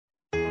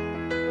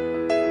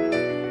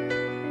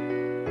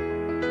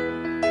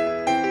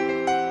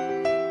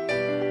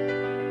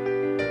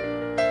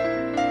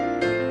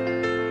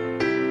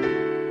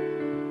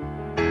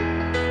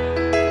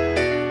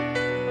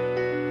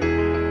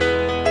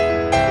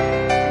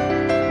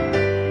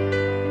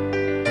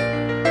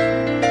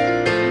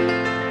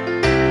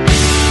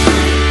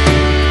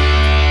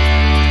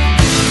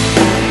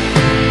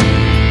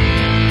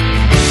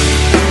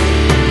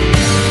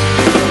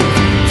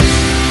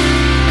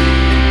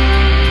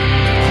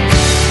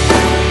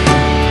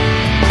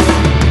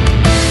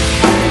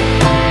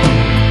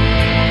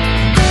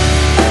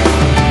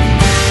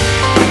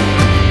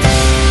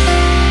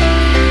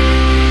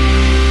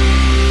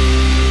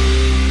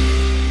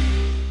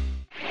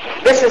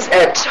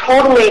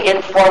totally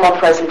informal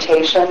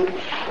presentation.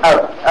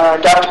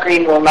 Dr.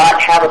 Green will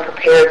not have a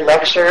prepared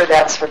lecture.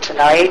 That's for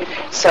tonight.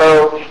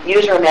 So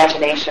use your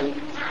imagination.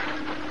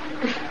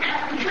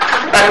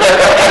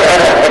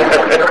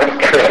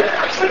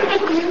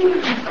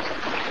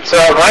 So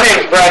my name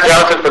is Brad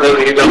Johnson, for those of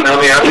you who don't know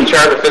me. I'm in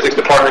charge of the physics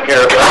department here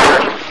at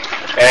Western.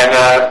 And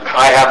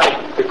I have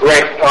the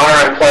great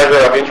honor and pleasure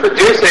of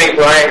introducing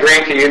Brian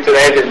Greene to you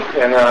today,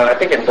 and I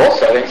think in both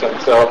settings. And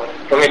so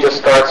let me just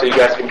start so you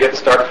guys can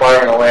start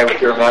firing away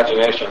with your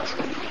imaginations.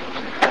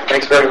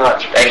 Thanks very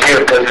much. Thank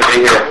you. Pleasure to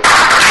be here.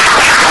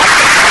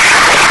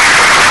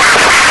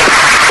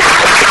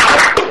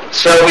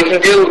 So we can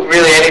do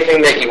really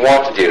anything that you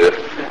want to do.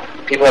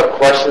 If people have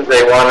questions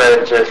they want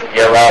to just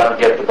yell out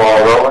and get the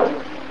ball rolling.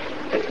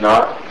 If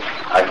not,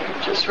 I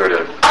can just sort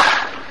of,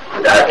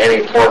 without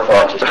any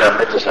forethought, just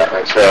jump into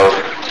something. So,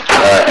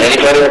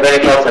 anybody have any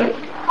thoughts and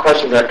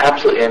questions on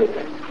absolutely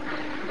anything?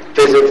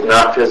 Physics,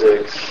 not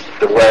physics,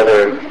 the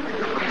weather.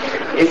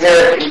 Is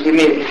there, you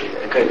mean,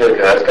 okay, good,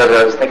 guys, because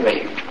I was thinking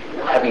that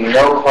having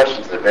no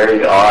questions is a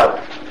very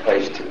odd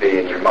place to be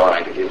in your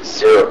mind. You get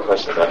zero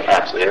questions on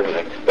absolutely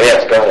everything. But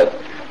yes, go ahead.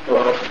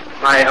 Well,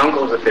 my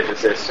uncle's a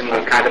physicist, and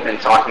we've kind of been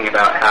talking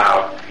about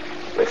how,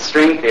 with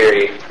string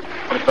theory,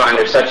 we find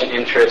there's such an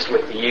interest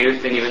with the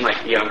youth and even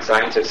like the young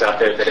scientists out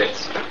there that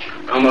it's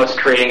almost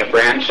creating a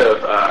branch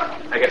of,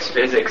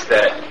 physics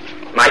that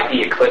might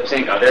be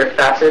eclipsing other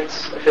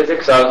facets of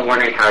physics. So I was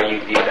wondering how you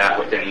view that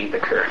within the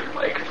current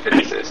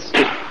physicists.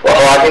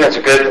 Well, I think that's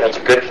a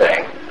good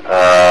thing.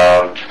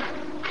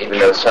 Even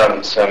though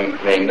some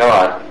may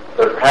not,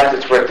 but perhaps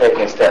it's worth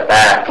taking a step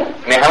back. I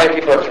mean, how many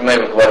people are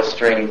familiar with what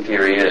string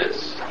theory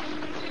is?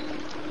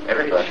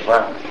 Everybody.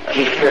 Wow.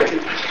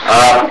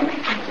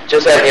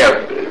 Just that,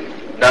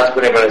 not to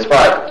put anybody on the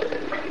spot,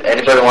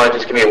 anybody want to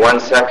just give me 1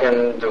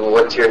 second?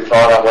 What's your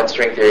thought on what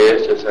string theory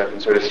is? Just so I can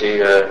sort of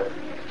see.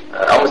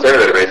 Almost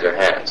everybody raised their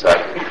hand, so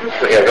I can.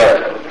 Yeah, go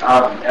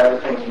ahead.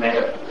 Everything's made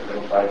of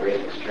little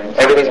vibrating strings.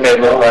 Everything's made of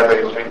little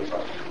vibrating strings.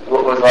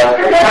 What was last?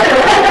 We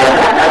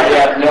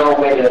have no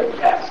way to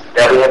test.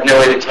 That we have no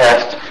way to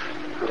test.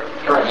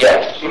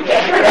 Yes.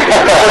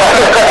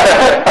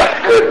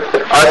 Good.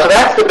 So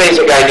that's the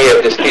basic idea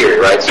of this theory,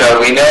 right?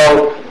 So we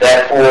know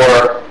that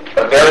for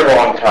a very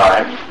long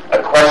time,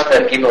 a question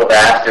that people have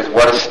asked is,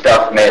 what is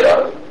stuff made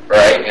of?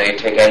 Right? You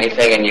take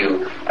anything and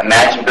you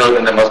imagine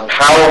building the most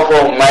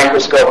powerful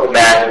microscope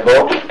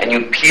imaginable, and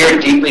you peer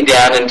deeply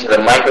down into the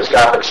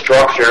microscopic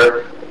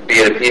structure, be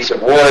it a piece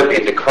of wood, be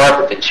it the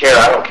carpet, the chair,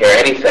 I don't care,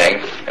 anything,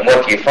 and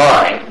what do you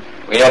find?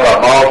 We know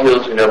about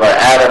molecules, we know about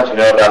atoms, we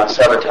know about the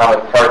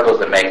subatomic particles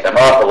that make them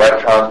up,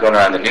 electrons going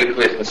around the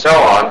nucleus, and so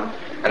on.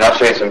 And I'll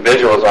show you some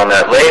visuals on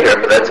that later,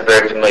 but that's a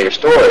very familiar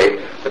story.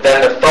 But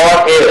then the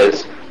thought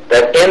is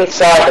that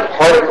inside the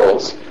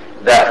particles,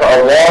 that for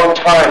a long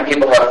time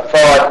people have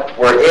thought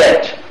were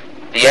it,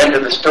 the end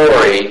of the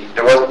story,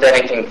 there wasn't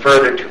anything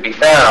further to be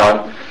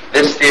found.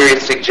 This theory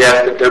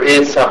suggests that there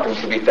is something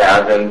to be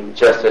found, and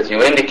just as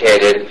you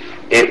indicated,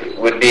 it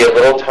would be a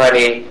little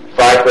tiny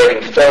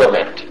vibrating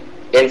filament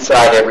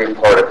inside every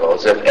particle,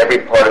 as if every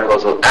particle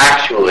is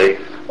actually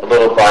a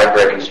little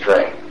vibrating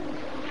string.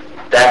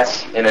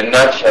 That's, in a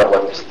nutshell,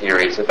 what this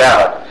theory is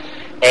about.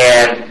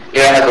 And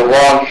it has a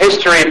long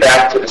history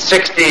back to the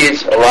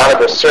 60s. A lot of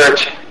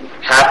research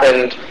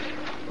happened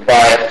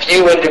by a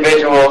few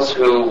individuals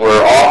who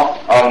were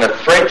off on the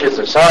fringes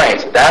of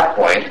science at that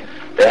point.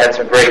 They had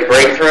some great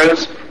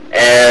breakthroughs,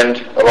 and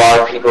a lot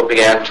of people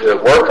began to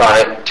work on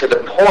it to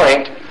the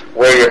point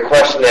where your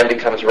question then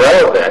becomes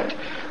relevant.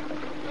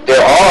 There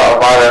are a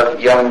lot of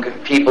young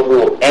people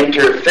who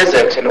enter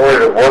physics in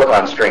order to work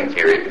on string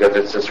theory because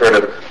it's a sort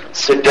of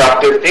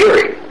seductive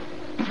theory.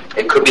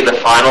 It could be the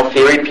final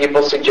theory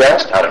people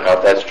suggest. I don't know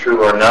if that's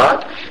true or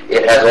not.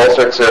 It has all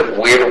sorts of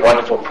weird and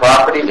wonderful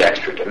properties,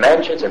 extra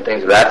dimensions, and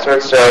things of that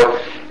sort. So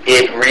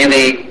it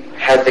really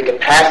has the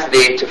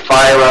capacity to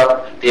fire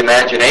up the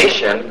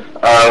imagination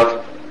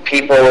of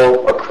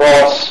people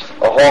across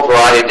a whole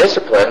variety of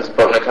disciplines.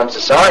 But when it comes to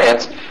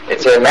science,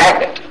 it's a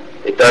magnet.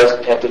 It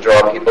does tend to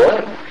draw people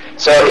in.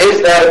 So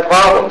is that a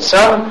problem?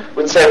 Some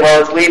would say,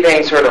 well, it's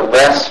leaving sort of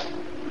less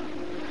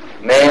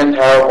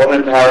manpower,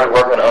 woman power to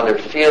work on other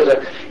fields.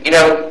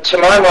 To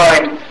my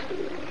mind,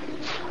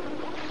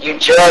 you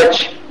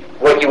judge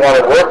what you want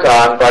to work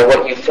on by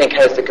what you think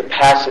has the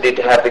capacity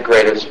to have the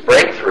greatest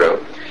breakthrough.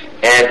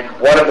 And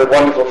one of the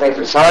wonderful things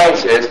of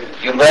science is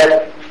you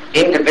let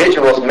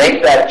individuals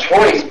make that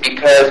choice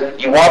because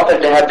you want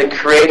them to have the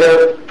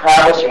creative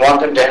prowess, you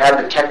want them to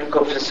have the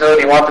technical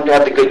facility, you want them to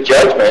have the good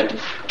judgment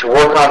to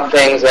work on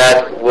things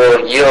that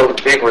will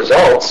yield big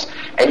results.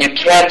 And you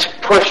can't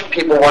push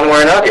people one way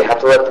or another. You have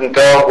to let them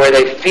go where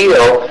they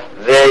feel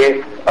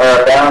they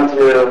are bound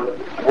to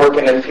work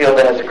in a field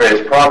that has the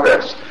greatest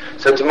progress.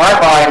 So to my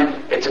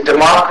mind, it's a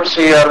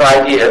democracy of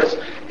ideas.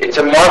 It's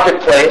a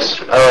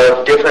marketplace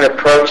of different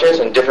approaches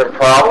and different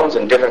problems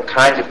and different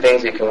kinds of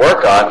things you can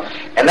work on,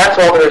 and that's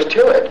all there is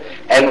to it.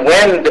 And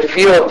when the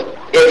field,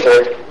 if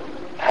it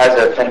has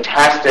a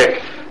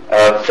fantastic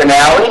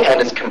finale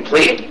and is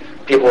complete,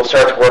 people will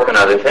start to work on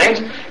other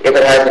things. If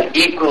it has an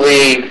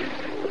equally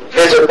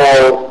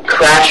visible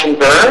crash and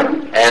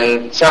burn,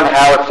 and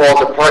somehow it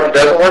falls apart and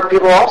doesn't work,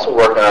 people also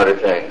work on other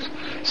things.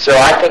 So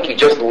I think you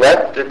just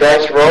let the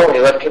dice roll and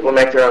you let people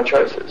make their own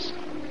choices.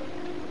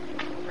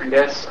 I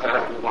guess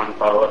one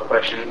follow-up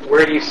question.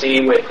 Where do you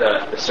see with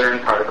the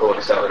CERN particle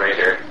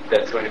accelerator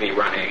that's going to be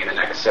running in the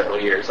next several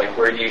years, like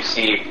where do you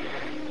see,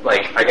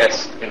 like, I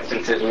guess,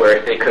 instances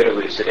where they could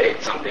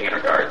elucidate something in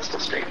regards to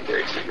string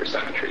theory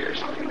supersymmetry or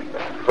something like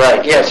that?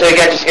 Right, yeah, so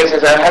again, just gives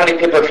us, how many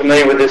people are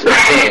familiar with this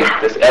machine,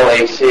 this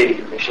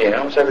LHC machine?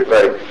 Almost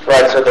everybody.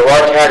 Right, so the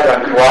Large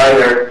Hadron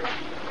Collider,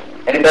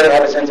 anybody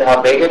have a sense of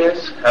how big it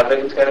is? How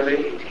big it's going to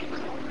be?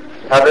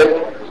 How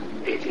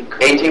big?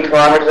 18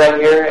 kilometers out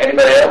here.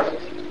 Anybody else?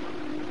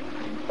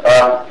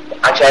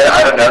 Actually,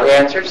 I don't know the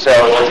answer, so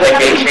we'll take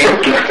 18.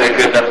 It's a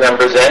good enough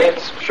number as any.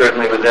 It's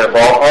certainly within a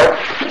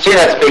ballpark. See,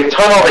 that's a big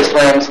tunnel. They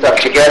slam stuff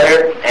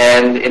together,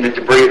 and in the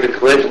debris of the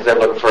collisions, they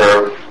look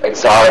for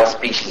exotic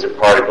species of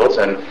particles.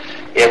 And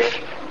if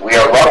we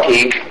are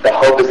lucky, the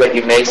hope is that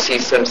you may see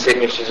some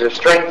signatures of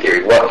string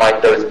theory. What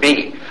might those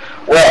be?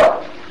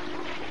 Well,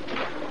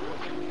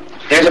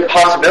 there's a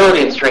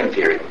possibility in string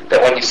theory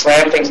that when you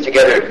slam things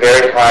together at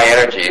very high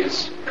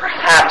energies,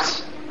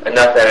 perhaps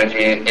enough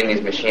energy in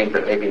these machines,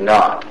 but maybe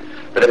not.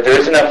 But if there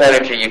is enough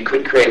energy, you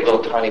could create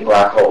little tiny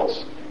black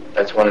holes.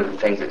 That's one of the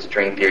things that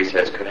string theory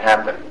says could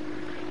happen.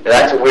 Now,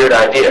 that's a weird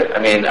idea. I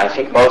mean, I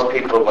think most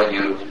people, when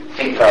you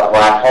think about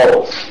black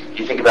holes,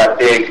 you think about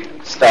big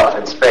stuff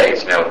in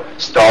space,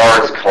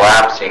 stars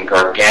collapsing,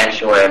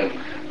 gargantuan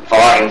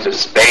volumes of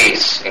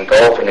space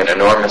engulfing an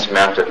enormous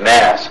amount of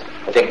mass.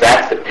 I think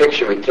that's the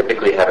picture we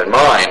typically have in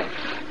mind,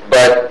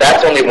 but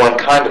that's only one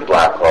kind of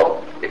black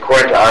hole.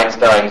 According to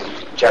Einstein's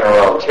general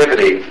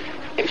relativity,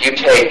 if you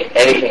take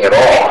anything at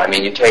all, I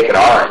mean, you take an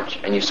orange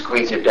and you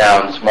squeeze it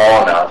down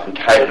small enough and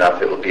tight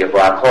enough, it will be a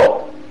black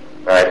hole,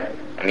 right?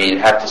 I mean,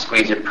 you'd have to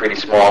squeeze it pretty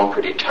small and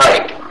pretty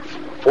tight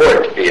for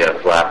it to be a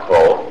black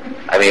hole.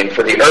 I mean,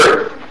 for the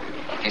Earth,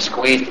 if you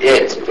squeezed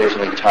it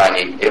sufficiently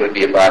tiny, it would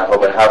be a black hole,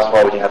 but how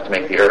small would you have to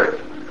make the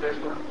Earth?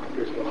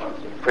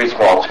 Pretty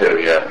small, too,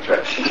 yeah.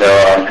 So,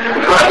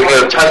 I'm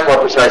going to touch more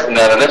precise than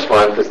that on this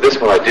one, because this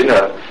one I do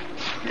know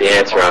the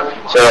answer on.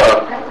 So,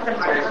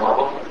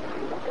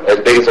 as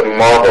big as a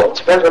marble. It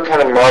depends what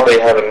kind of marble you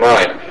have in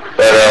mind.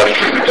 But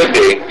it could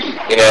be,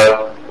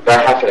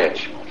 about half an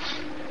inch.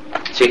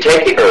 So you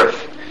take the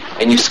Earth,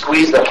 and you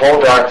squeeze the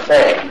whole darn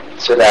thing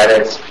so that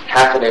it's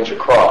half an inch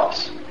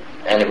across,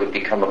 and it would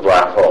become a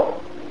black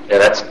hole. Now,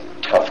 that's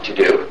tough to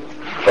do.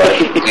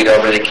 But we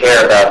don't really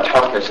care about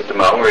toughness at the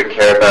moment. We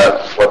care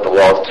about what the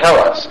laws tell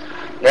us.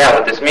 Now,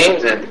 what this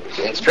means is,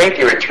 in string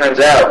theory, it turns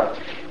out,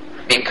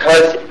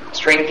 because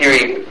string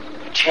theory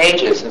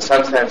changes, in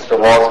some sense, the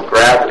laws of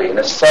gravity in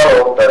a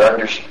subtle but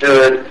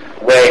understood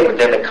way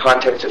within the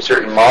context of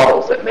certain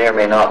models that may or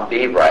may not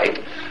be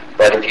right.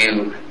 But if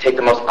you take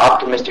the most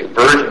optimistic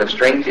version of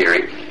string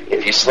theory,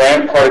 if you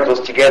slam particles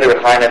together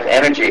at high enough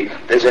energy,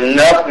 there's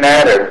enough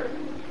matter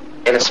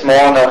in a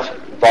small enough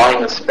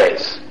volume of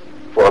space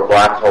for a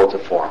black hole to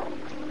form.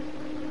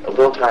 A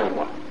little tiny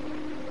one.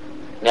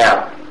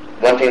 Now,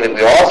 one thing that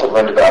we also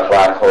learned about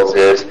black holes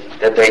is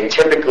that they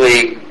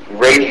typically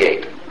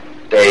radiate.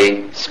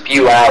 They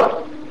spew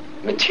out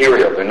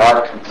material. They're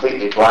not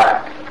completely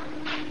black.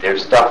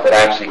 There's stuff that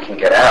actually can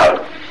get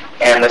out.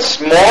 And the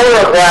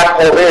smaller a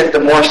black hole is, the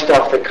more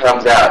stuff that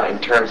comes out in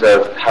terms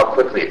of how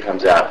quickly it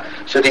comes out.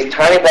 So these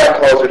tiny black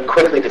holes would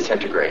quickly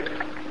disintegrate.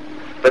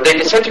 But they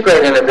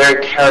disintegrate in a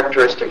very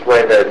characteristic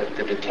way that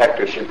the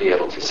detector should be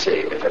able to see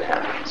if it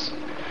happens.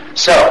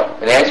 So,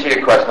 in answer to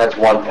your question, that's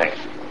one thing.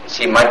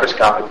 See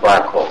microscopic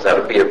black holes. That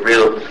would be a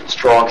real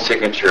strong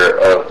signature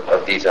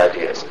of these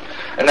ideas.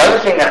 Another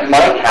thing that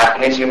might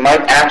happen is you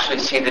might actually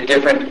see the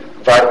different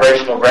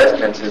vibrational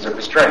resonances of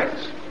the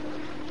strings.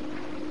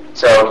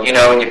 So,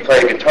 when you play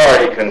a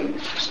guitar, you can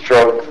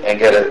stroke and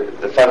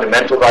get the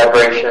fundamental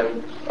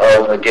vibration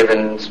of a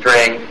given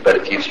string, but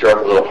if you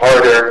stroke a little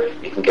harder,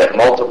 you can get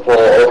multiple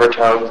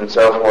overtones and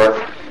so forth.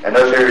 And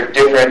those are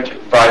different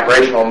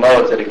vibrational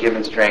modes that a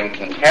given string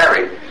can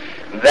carry.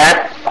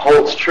 That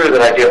holds true,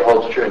 that idea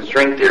holds true in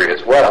string theory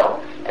as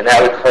well. And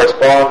that would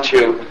correspond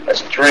to a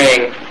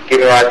string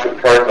giving rise to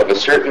a particle of a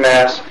certain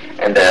mass,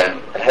 and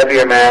then a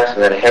heavier mass,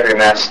 and then a heavier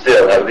mass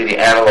still. That would be the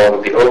analog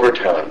of the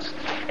overtones.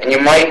 And you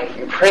might,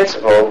 in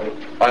principle,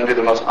 under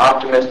the most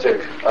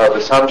optimistic of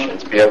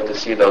assumptions, be able to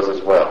see those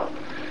as well.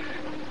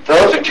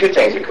 Those are two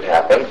things that could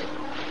happen.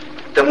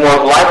 The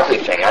more likely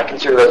thing, I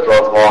consider those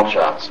both long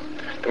shots,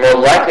 the more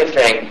likely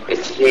thing is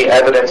to see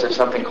evidence of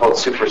something called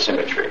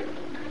supersymmetry.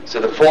 So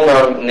the full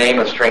name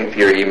of string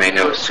theory you may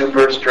know is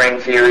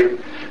superstring theory.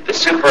 The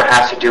super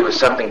has to do with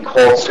something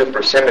called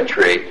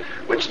supersymmetry,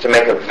 which, to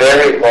make a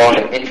very long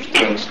and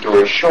interesting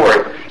story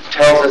short,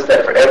 tells us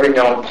that for every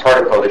known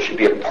particle there should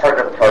be a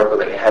partner particle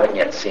that we haven't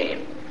yet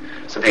seen.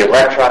 So the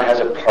electron has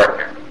a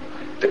partner.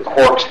 The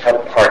quarks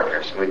have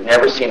partners. We've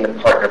never seen the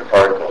partner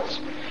particles.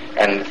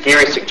 And the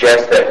theory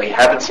suggests that we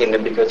haven't seen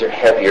them because they're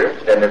heavier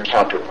than their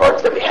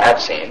counterparts that we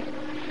have seen.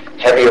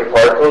 heavier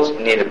particles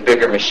need a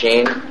bigger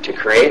machine to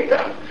create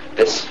them.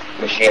 This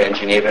machine in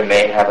Geneva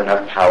may have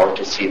enough power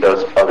to see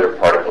those other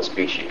particle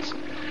species.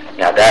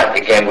 Now that,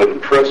 again,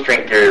 wouldn't prove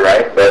string theory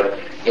right, but,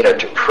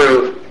 to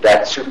prove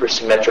that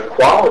supersymmetric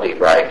quality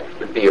right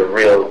would be a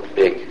real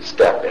big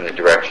step in the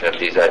direction of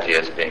these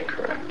ideas being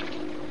correct.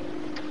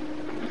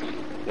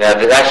 Now,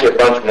 there's actually a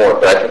bunch more,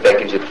 but I think that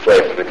gives you the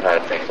flavor of the kind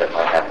of things that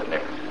might happen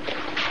there.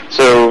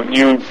 So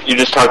you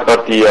just talked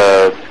about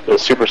the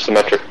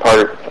supersymmetric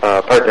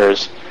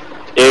partners.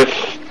 If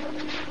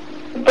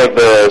like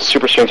the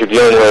superstrings you're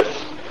dealing with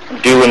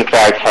do in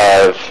fact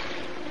have,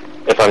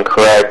 if I'm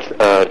correct,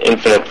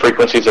 infinite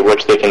frequencies at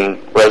which they can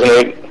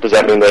resonate, does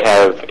that mean they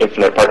have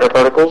infinite partner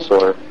particles,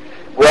 or?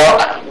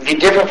 Well, the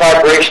different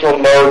vibrational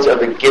modes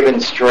of a given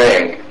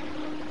string,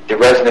 the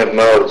resonant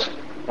modes,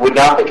 would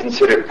not be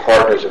considered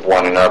partners of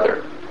one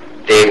another.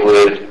 They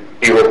would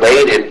be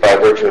related by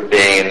virtue of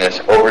being in this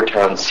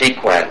overtone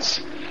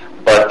sequence,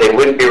 but they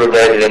wouldn't be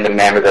related in the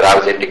manner that I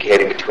was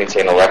indicating between,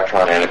 say, an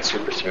electron and its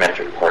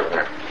supersymmetric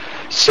partner.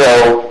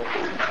 So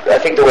I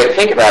think the way to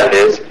think about it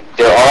is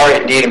there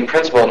are indeed in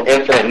principle an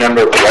infinite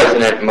number of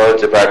resonant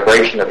modes of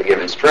vibration of a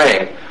given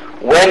string.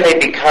 When they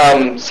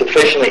become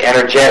sufficiently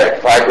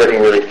energetic, vibrating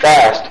really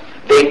fast,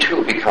 they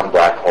too become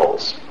black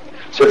holes.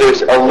 So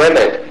there's a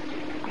limit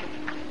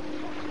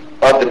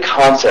of the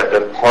concept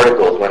of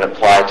particles when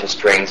applied to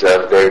strings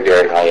of very,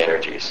 very high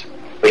energies.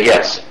 But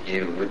yes,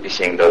 you would be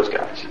seeing those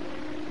guys.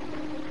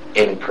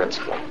 In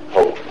principle,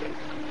 hopefully.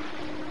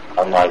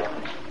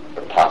 Unlikely,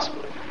 but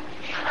possibly.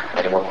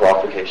 Any more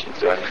qualifications,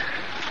 do I?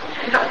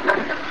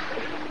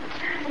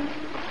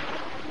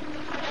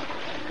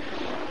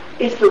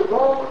 Is the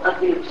role of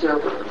the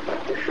observer,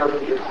 like the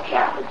Schrodinger's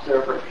cat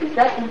observer, is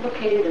that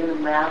implicated in the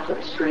math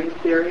of string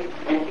theory?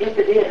 And if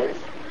it is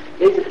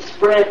it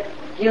spread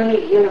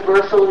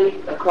universally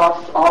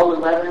across all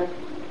 11,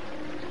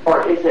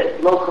 or is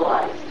it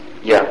localized?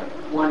 Yeah.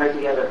 One or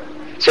the other?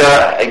 So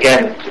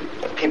again,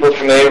 people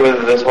familiar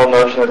with this whole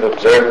notion of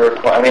observer?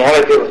 How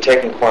many people have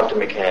taken quantum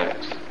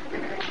mechanics?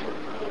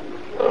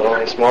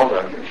 Only a small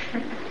number.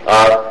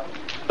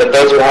 But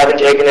those who haven't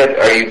taken it,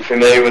 are you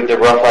familiar with the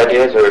rough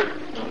ideas, or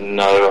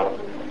not at all?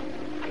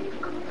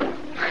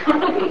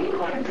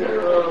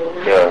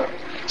 Yeah.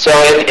 So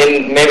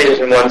in maybe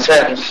just in one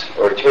sentence,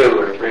 or two,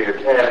 or three, or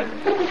 10,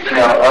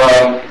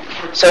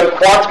 so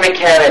quantum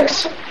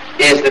mechanics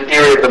is the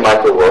theory of the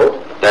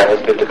microworld that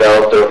has been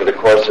developed over the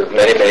course of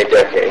many, many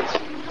decades.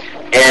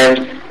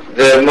 And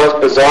the most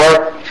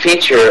bizarre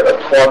feature of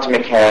quantum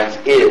mechanics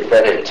is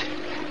that it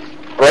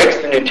breaks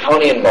the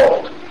Newtonian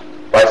mold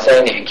by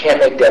saying that you can't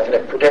make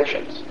definite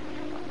predictions.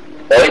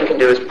 All you can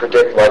do is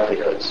predict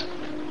likelihoods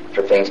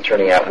for things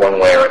turning out one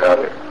way or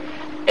another.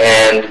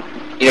 And,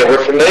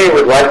 we're familiar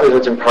with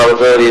likelihoods and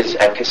probabilities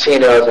at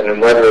casinos and in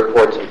weather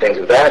reports and things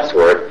of that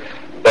sort,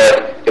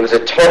 but it was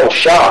a total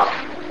shock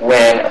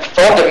when a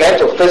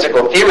fundamental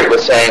physical theory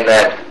was saying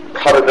that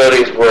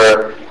probabilities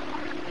were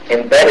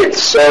embedded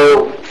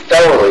so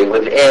thoroughly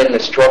within the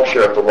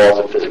structure of the laws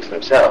of physics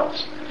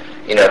themselves.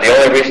 The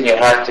only reason you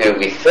have to,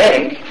 we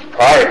think,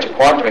 prior to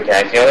quantum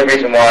mechanics, the only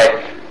reason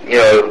why,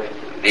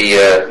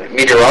 the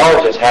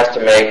meteorologist has to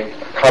make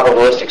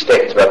probabilistic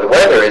statements about the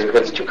weather is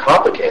because it's too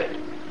complicated.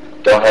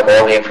 Don't have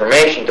all the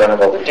information, don't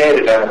have all the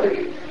data, don't have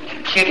the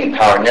computing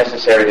power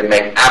necessary to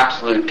make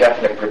absolute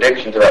definite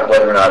predictions about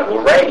whether or not it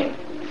will rain.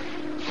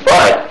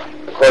 But,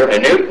 according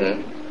to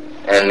Newton,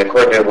 and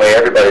according to the way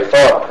everybody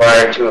thought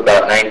prior to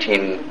about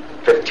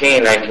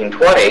 1915,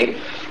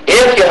 1920,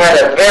 if you had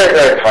a very,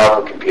 very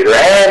powerful computer,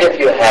 and if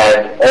you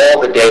had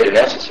all the data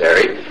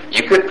necessary,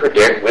 you could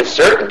predict with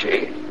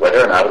certainty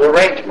whether or not it will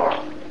rain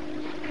tomorrow.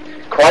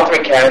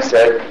 Quantum mechanics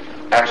said,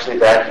 actually,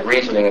 that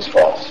reasoning is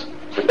false.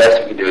 The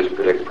best you can do is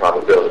predict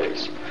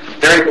probabilities.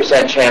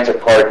 30% chance a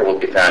particle will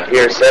be found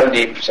here,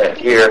 70%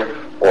 here,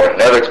 or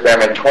another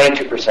experiment,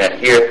 22%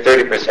 here,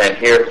 30%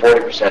 here,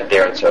 40%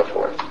 there, and so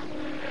forth.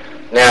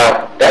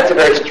 Now, that's a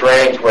very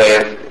strange way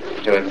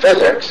of doing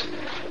physics.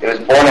 It was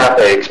borne out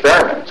by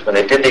experiments. When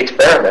they did the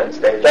experiments,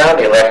 they found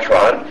the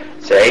electron,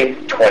 say,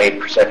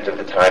 20% of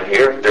the time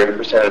here,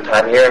 30% of the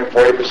time here, and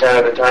 40%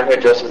 of the time here,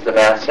 just as the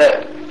math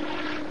said.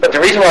 But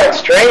the reason why it's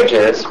strange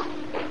is,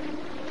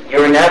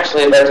 you're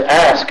naturally led to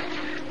ask,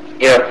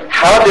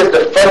 how does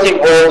the fuzzy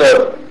world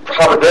of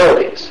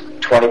probabilities,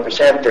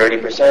 20%,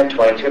 30%,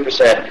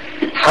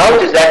 22%, how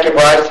does that give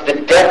rise to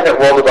the definite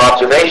world of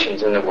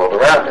observations in the world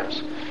around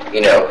us?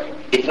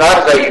 It's not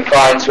as though you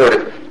find sort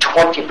of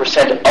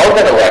 20% of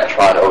an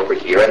electron over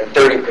here and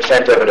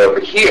 30% of it over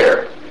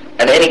here.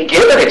 And any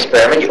given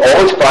experiment, you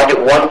always find it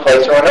one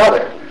place or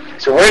another.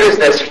 So where does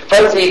this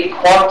fuzzy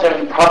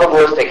quantum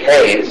probabilistic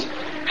haze,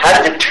 how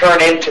does it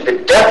turn into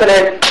the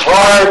definite,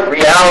 hard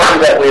reality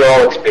that we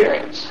all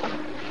experience?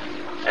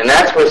 And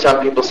that's where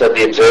some people said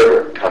the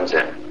observer comes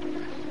in.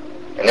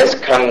 And this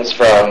comes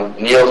from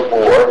Niels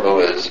Bohr, who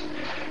is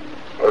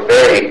a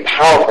very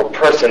powerful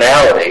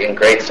personality and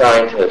great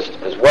scientist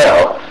as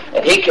well.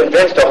 And he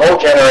convinced a whole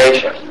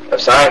generation of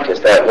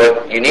scientists that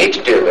what you need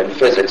to do in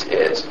physics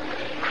is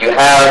you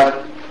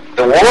have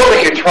the world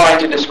that you're trying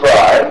to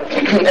describe,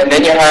 and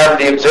then you have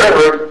the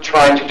observer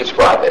trying to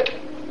describe it.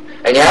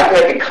 And you have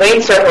to make a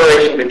clean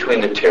separation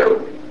between the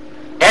two.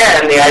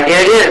 And the idea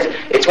is,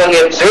 it's when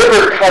the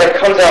observer kind of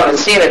comes on the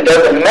scene and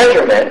does a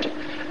measurement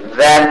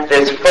that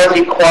this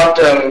fuzzy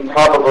quantum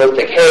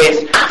probabilistic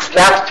haze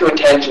snaps to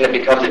attention and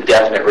becomes a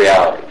definite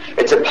reality.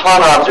 It's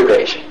upon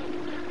observation.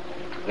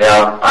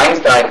 Now,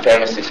 Einstein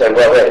famously said,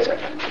 well, wait a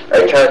second.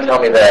 Are you trying to tell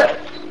me that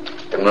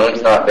the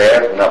moon's not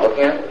there if I'm not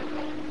looking at it?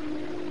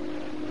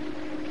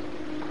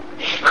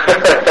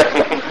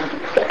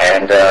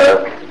 And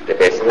they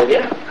basically said,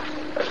 yeah,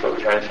 that's what we're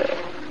trying to say.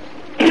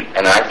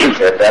 And Einstein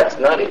said, that's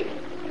nutty.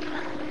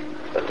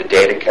 But the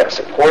data kept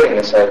supporting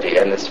this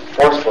idea, and this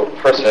forceful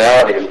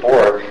personality of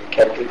Bohr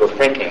kept people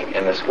thinking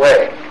in this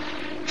way.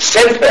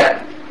 Since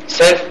then,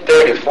 since the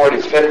 30s,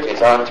 40s,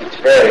 50s, on to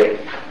today,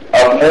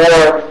 a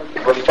more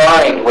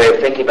refined way of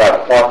thinking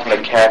about quantum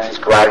mechanics has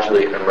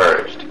gradually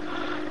emerged.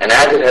 And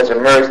as it has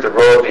emerged, the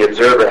role of the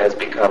observer has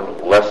become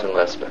less and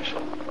less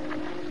special.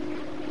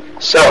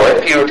 So,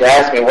 if you were to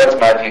ask me what's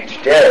my view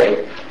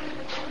today,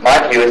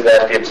 my view is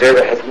that the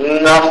observer has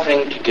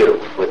nothing to do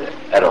with it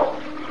at all.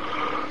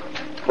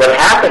 What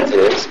happens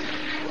is,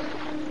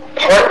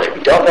 partly,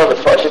 we don't know the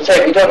full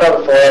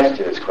answer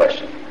to this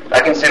question. I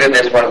consider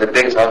this one of the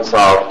biggest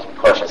unsolved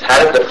questions.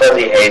 How does the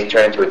fuzzy haze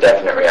turn into a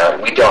definite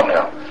reality? We don't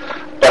know.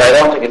 But I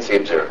don't think it's the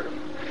observer.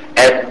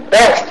 At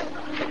best,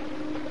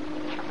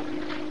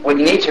 what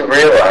we need to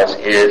realize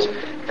is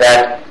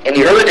that in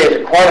the early days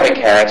of quantum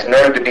mechanics, in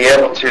order to be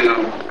able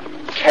to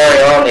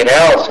carry on the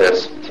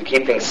analysis, to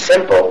keep things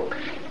simple,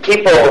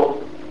 people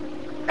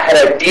had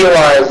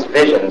idealized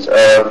visions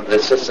of the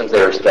systems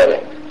they were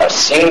studying. A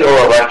single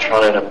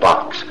electron in a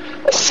box,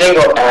 a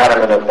single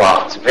atom in a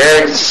box,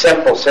 very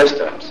simple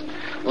systems,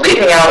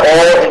 leaving out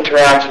all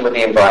interaction with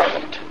the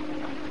environment.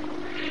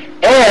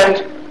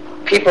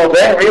 And people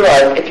then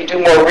realized if you do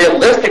more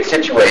realistic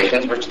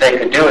situations, which they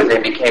could do as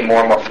they became more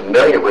and more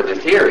familiar with the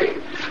theory,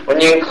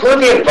 when you include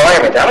the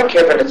environment, I don't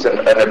care if it's an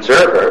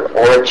observer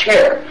or a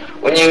chair,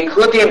 when you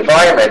include the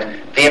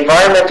environment, the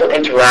environmental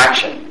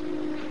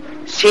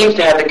interaction seems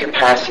to have the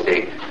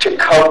capacity to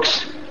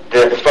coax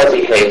the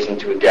fuzzy haze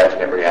into a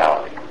definite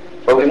reality.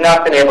 But we've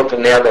not been able to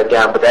nail that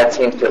down, but that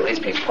seems to at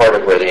least be part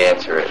of where the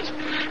answer is.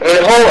 I mean,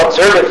 the whole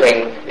observer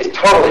thing is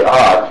totally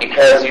odd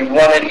because you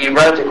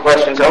run into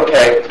questions,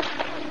 okay,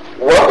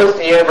 what was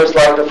the universe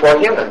like before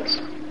humans?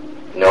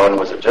 No one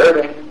was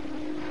observing.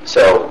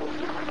 So,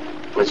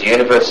 was the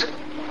universe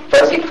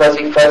fuzzy,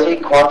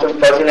 quantum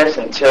fuzziness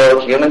until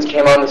humans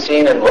came on the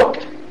scene and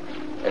looked?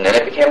 And then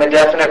it became a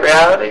definite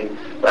reality?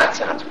 Well, that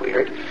sounds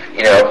weird.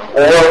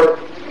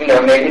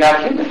 Or maybe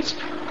not humans.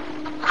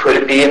 Could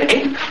it be an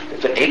ape?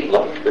 If an ape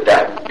looked, would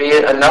that be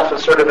enough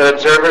of sort of an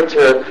observer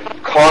to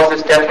cause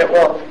this definite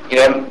world?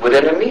 Would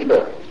an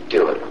amoeba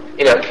do it?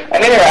 I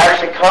mean, there are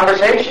actually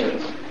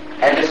conversations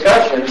and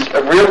discussions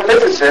of real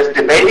physicists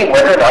debating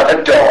whether or not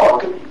a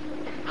dog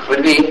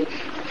would be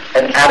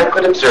an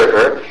adequate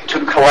observer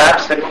to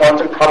collapse the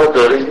quantum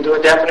probabilities into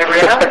a definite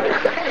reality.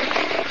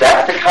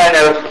 That's the kind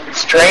of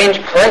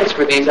strange place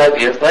where these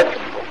ideas led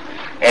people.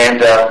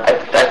 And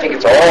I think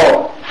it's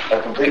all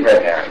a complete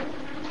red herring.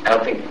 I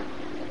don't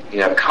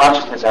think,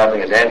 consciousness, I don't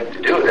think has anything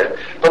to do with it.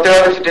 But there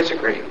are others who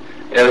disagree.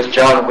 There's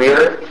John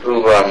Wheeler,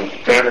 who,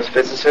 famous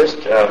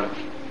physicist,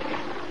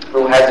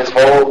 who has this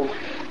whole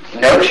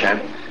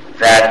notion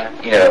that,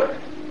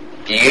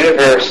 the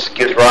universe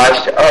gives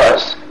rise to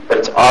us, but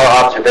it's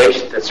our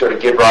observations that sort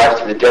of give rise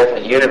to the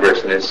definite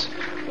universe in this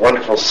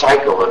wonderful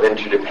cycle of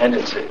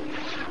interdependency.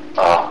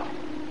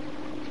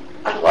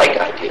 I like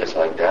ideas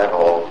like that,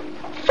 all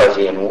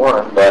fuzzy and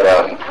warm, but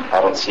I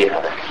don't see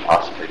how that can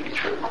possibly be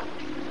true.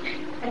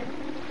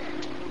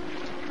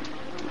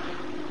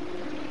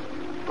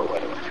 But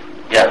whatever.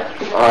 Yeah.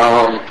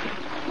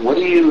 What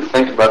do you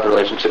think about the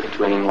relationship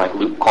between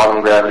loop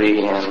quantum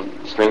gravity and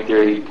string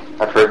theory?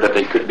 I've heard that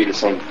they could be the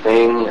same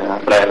thing,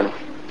 but I haven't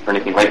heard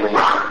anything lately.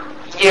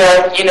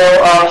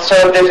 Yeah,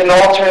 so there's an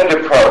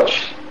alternative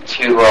approach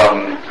to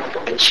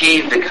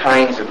achieve the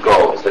kinds of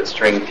goals that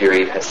string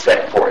theory has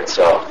set for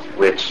itself,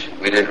 which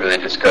we didn't really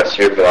discuss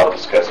here, but I'll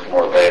discuss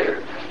more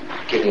later.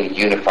 Giving a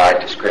unified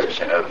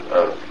description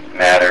of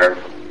matter,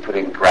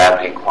 putting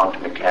gravity and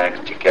quantum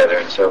mechanics together,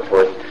 and so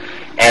forth.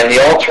 And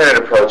the alternate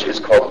approach is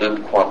called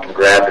loop quantum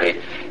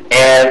gravity.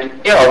 And,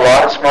 a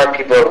lot of smart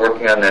people are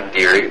working on that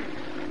theory.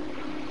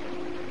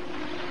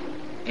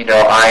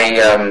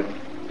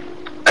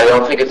 I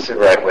don't think it's the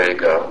right way to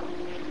go.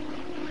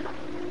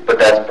 But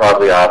that's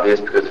probably obvious,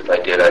 because if I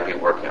did, I'd be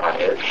working on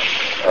it.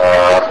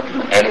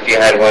 And if you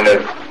had one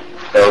of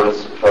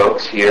those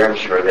folks here, I'm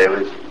sure they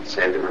would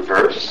say the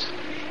reverse.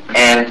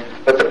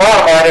 But the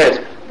bottom line is,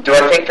 do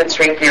I think that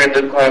string theory and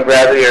loop quantum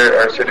gravity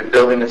are sort of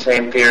building the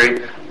same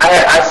theory?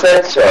 I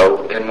said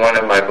so in one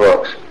of my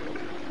books,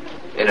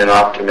 in an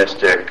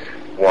optimistic,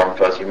 warm,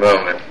 fuzzy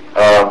moment.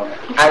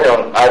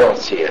 I don't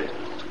see it.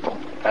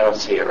 I don't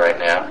see it right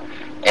now.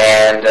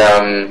 And,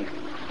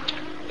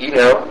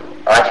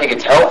 I think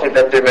it's healthy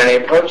that there are many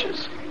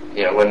approaches.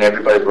 When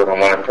everybody's working on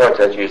one approach,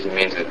 that usually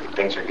means that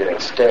things are getting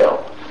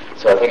stale.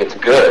 So I think it's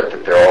good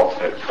that there are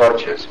alternate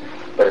approaches,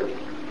 but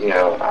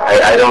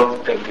I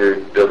don't think they're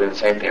building the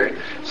same theory.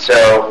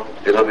 So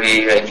it'll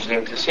be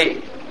interesting to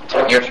see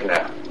 10 years from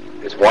now.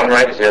 Is one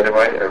right? Is the other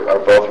right? Are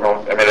both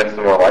wrong? I mean, that's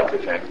the more likely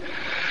thing.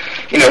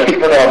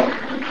 People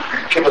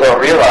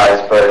don't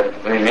realize, but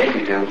I mean,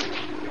 maybe do.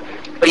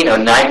 But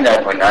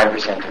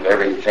 99.9% of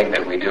everything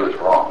that we do is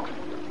wrong.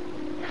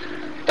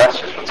 That's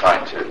just what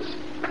science is.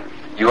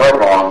 You are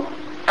wrong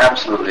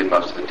absolutely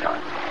most of the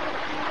time.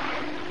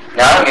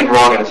 Now, I don't mean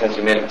wrong in the sense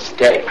you made a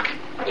mistake.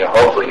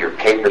 Hopefully your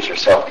papers are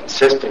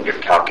self-consistent, your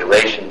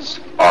calculations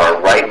are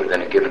right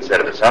within a given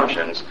set of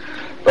assumptions,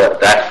 but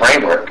that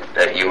framework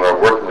that you are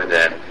working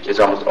within is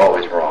almost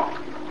always wrong.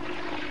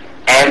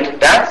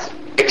 And that's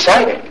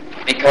exciting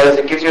because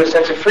it gives you a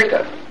sense of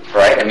freedom,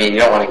 right? I mean, you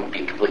don't want to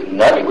be completely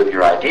nutty with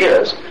your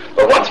ideas,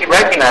 but once you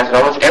recognize that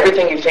almost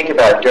everything you think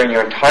about during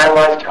your entire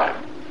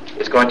lifetime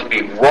is going to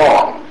be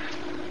wrong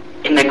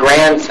in the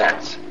grand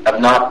sense of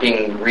not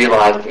being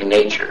realized in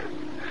nature,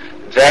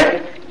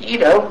 then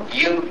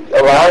you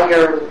allow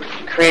your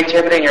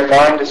creativity and your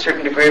mind a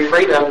certain degree of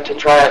freedom to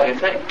try out new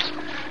things.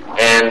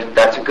 And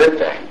that's a good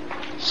thing.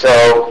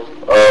 So,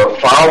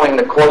 following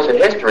the course of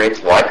history,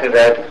 it's likely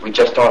that we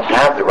just don't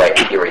have the right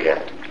theory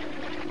yet.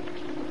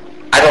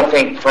 I don't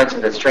think, for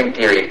instance, that string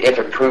theory, if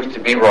it proves to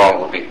be wrong,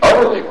 will be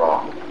utterly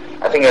wrong.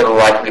 I think it'll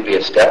likely be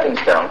a stepping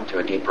stone to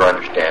a deeper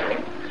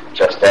understanding,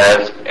 just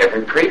as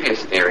every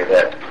previous theory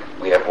that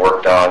we have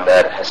worked on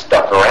that has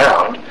stuck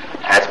around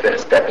has been a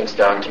stepping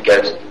stone to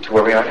get us to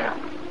where we are now.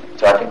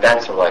 So I think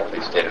that's a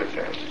likely state of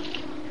affairs.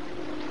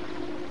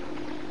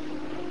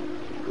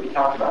 We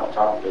talked about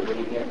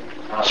probability here.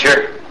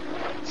 Sure.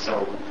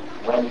 So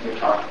when you're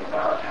talking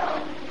about how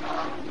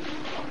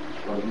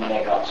when we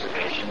make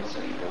observations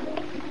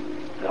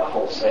and the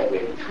whole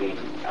segue between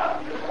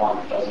the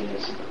quantum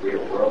fuzziness and the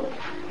real world,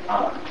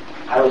 I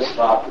always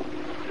thought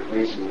the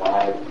reason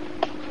why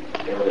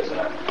there was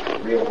a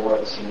real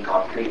world scene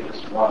concrete was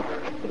one,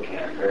 we're looking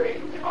at a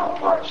very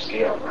large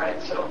scale,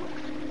 right? So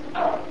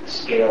the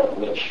scale at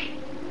which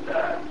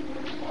the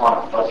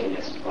quantum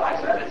fuzziness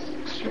applies at is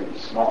extremely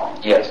small.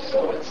 Yes.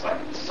 So it's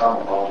like the sum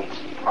of all these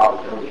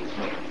probabilities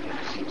make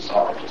it seem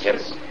solid. Just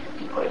as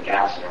you put a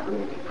gas in a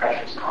room, the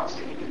pressure is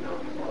constant, you can know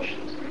the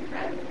motions are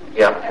random.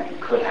 Yeah. And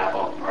you could have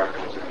all the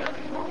particles or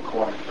nothing on the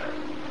corner, but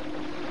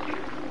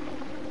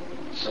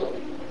so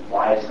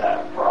why is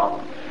that a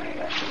problem?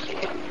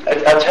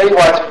 I'll tell you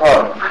why it's a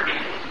problem.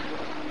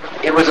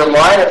 It was a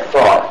line of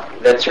thought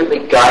that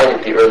certainly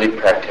guided the early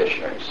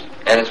practitioners,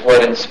 and it's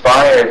what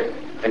inspired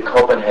the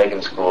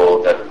Copenhagen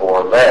school that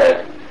Bohr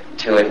led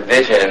to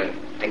envision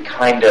the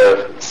kind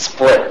of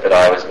split that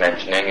I was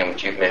mentioning and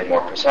which you've made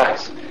more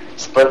precise.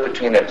 Split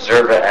between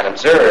observer and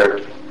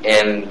observed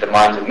in the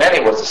minds of many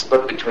was a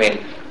split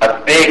between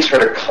a big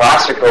sort of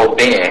classical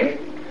being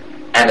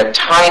and a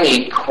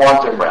tiny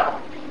quantum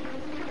realm.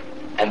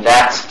 And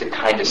that's the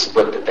kind of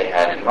split that they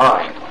had in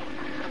mind.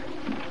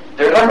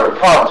 There are a number of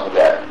problems with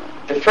that.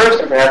 The first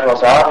and perhaps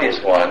most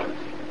obvious one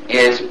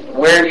is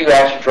where do you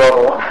actually draw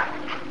the line?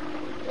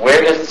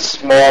 Where does the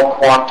small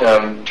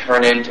quantum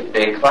turn into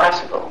big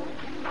classical?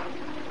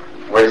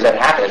 Where does that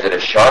happen? Is it a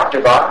sharp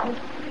divide?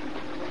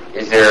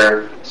 Is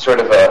there sort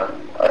of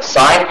a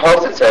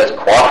signpost that says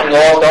quantum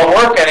laws don't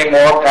work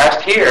anymore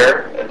past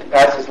here,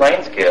 past this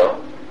lane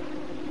scale?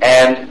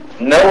 And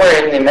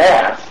nowhere in the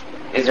math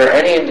is there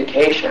any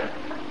indication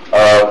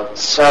of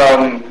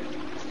some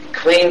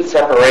clean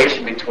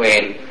separation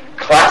between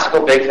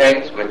classical big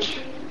things, which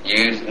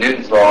use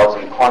Newton's laws,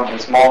 and quantum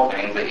small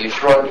things that use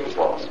Schrodinger's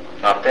laws.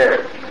 Not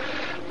there.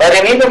 But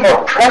an even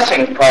more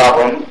pressing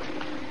problem,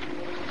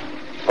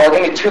 well, I'll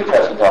give you two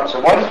pressing problems. So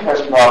one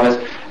pressing problem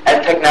is,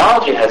 as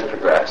technology has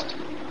progressed,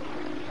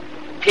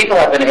 people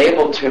have been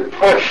able to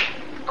push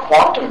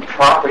quantum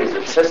properties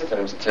of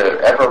systems to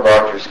ever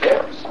larger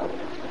scales.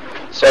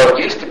 So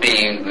it used to be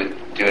you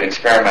would do an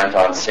experiment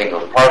on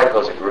single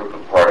particles, a group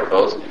of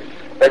particles,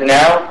 but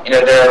now,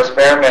 there are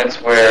experiments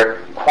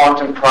where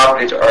quantum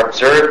properties are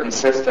observed in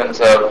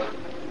systems of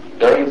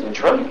billions and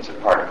trillions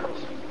of particles.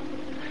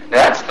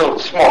 Now that's still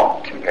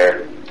small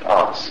compared to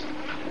us,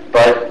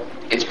 but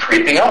it's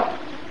creeping up.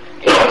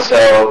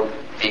 So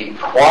the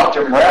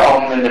quantum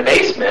realm in the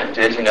basement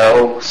is,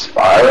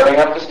 spiraling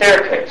up the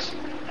staircase.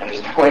 And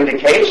there's no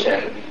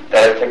indication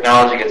that if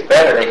technology gets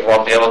better, they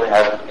won't be able to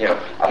have,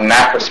 a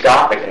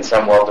macroscopic, in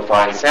some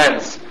well-defined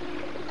sense,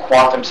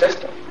 quantum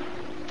system.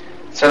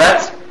 So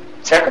that's the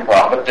second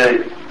problem. But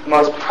the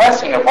most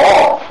pressing of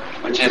all,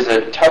 which is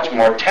a touch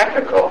more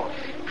technical,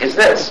 is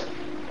this.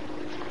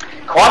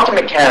 Quantum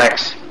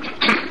mechanics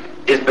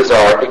is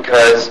bizarre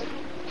because,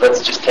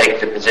 let's just take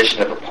the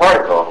position of a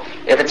particle.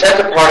 If it says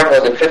a particle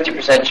has a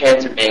 50%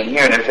 chance of being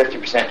here and a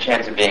 50%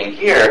 chance of being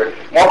here,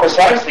 more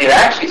precisely, it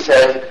actually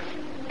says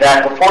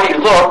that before you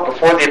look,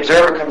 before the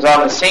observer comes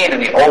on the scene in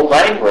the old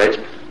language,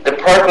 the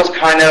particle's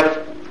kind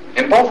of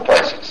in both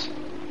places.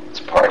 It's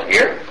part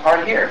here,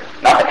 part here.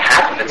 Not that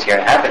half of it's here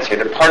and half of it's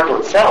here. The particle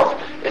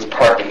itself is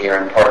partly here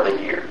and partly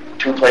here.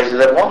 Two places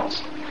at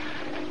once.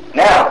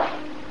 Now,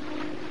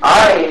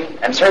 I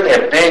I'm certainly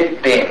a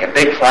big being, a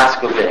big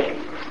classical being.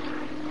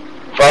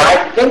 But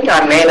I think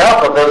I'm made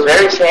up of those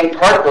very same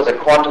particles that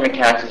quantum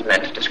mechanics is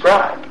meant to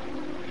describe.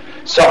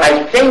 So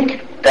I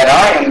think that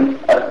I am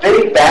a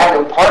big bag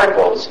of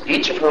particles,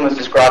 each of whom is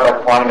described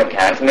by quantum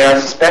mechanics, and I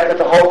suspect that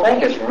the whole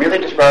thing is really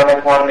described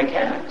by quantum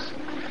mechanics.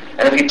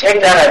 And if you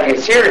take that idea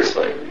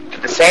seriously,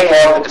 that the same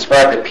laws that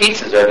describe the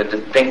pieces are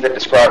the things that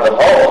describe the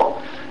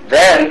whole,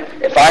 then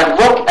if I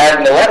look at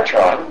an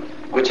electron,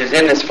 which is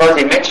in this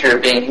fuzzy mixture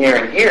of being here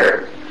and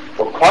here,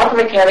 what quantum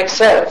mechanics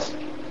says,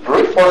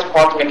 brute force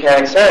quantum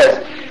mechanics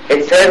says,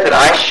 it says that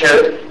I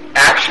should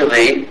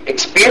actually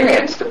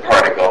experience the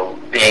particle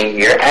being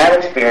here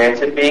and experience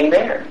it being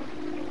there.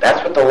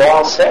 That's what the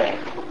laws say.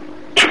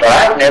 But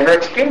I've never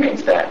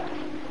experienced that.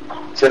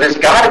 So there's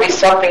got to be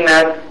something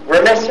that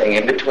we're missing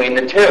in between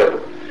the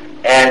two.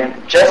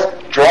 And just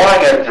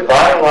drawing a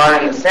dividing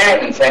line in the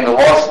sand and saying the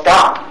laws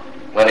stop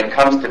when it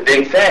comes to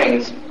big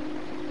things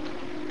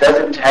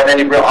doesn't have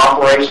any real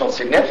operational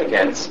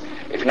significance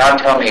if you're not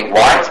telling me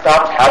why it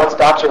stops, how it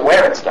stops, or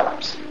where it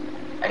stops.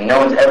 And no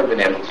one's ever been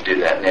able to do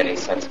that in any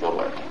sensible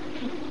way.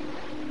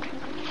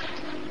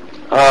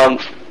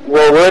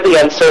 Well, where the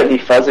uncertainty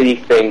fuzzy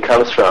thing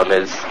comes from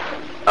is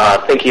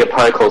thinking of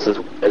particles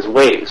as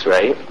waves,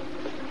 right?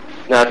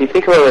 Now, if you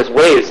think of them as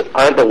waves,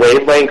 aren't the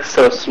wavelengths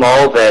so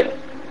small that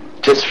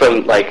just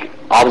from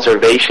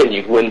observation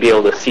you wouldn't be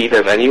able to see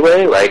them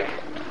anyway?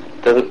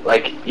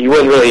 You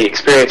wouldn't really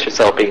experience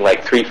yourself being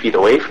 3 feet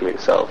away from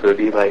yourself. It would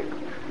be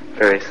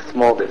very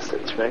small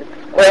distance, right?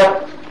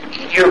 Well,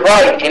 you're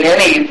right. In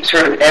any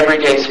sort of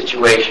everyday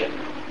situation,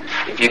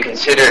 if you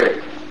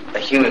consider a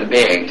human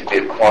being to be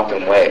a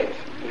quantum wave,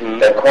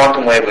 that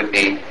quantum wave would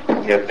be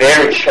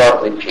very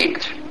sharply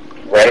peaked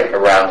right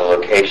around the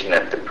location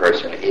that the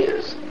person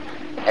is.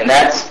 And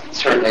that's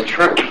certainly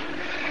true.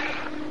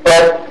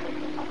 But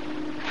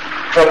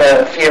from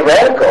a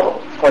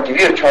theoretical point of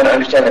view, trying to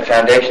understand the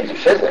foundations of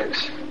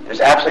physics, there's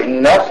absolutely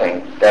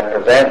nothing that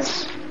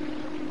prevents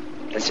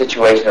the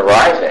situation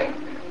arising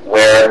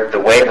where the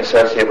wave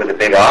associated with a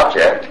big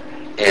object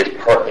is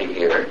partly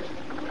here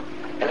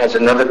and has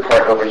another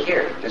part over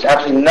here. There's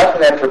absolutely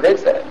nothing that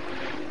forbids that.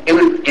 It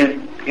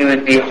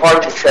would be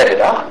hard to set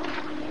it up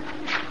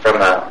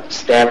from a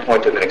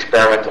standpoint of an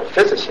experimental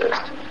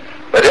physicist.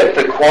 But if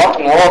the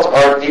quantum laws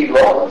are the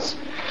laws,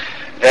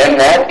 then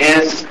that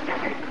is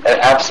an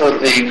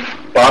absolutely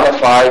bona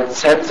fide,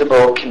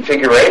 sensible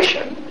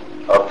configuration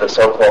of the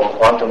so-called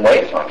quantum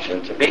wave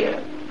function to be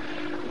in.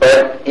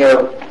 But,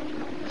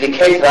 the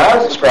case that I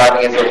was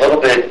describing is a little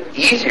bit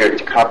easier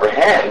to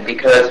comprehend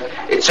because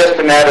it's just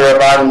a matter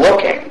of I'm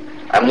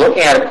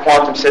looking at a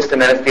quantum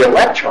system and it's the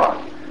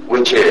electron,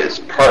 which is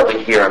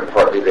partly here and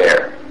partly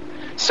there.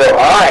 So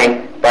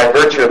I, by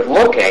virtue of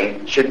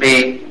looking, should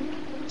be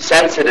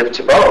sensitive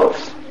to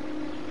both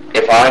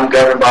if I'm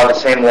governed by the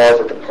same laws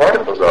that the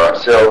particles are.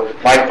 So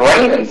my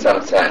brain, in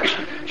some sense,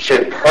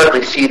 should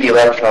partly see the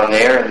electron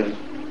there and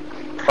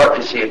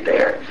partly see it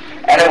there.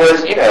 And it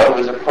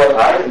was of course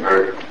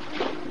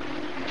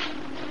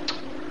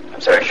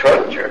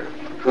Schrodinger,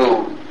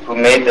 who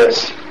made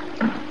this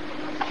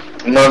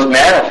most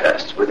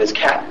manifest with his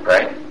cat,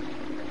 right?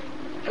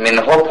 I mean,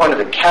 the whole point of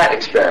the cat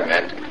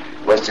experiment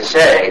was to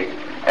say,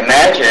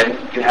 imagine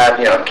you have,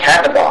 a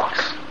cat in a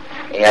box,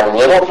 and you have a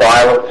little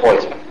vial of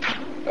poison,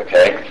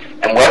 okay?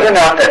 And whether or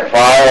not that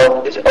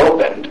vial is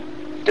opened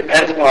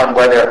depends upon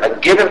whether a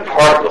given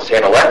particle, say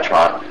an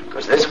electron,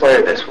 goes this way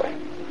or this way.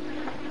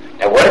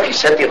 Now, what if you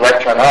set the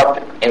electron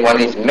up in one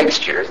of these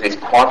mixtures, these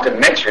quantum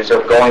mixtures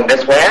of going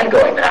this way and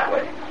going that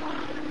way?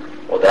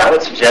 Well, that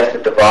would suggest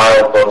that the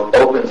vial both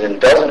opens and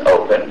doesn't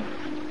open.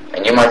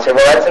 And you might say,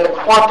 well, that's in the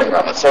quantum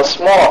realm. It's so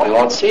small, we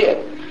won't see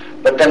it.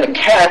 But then the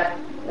cat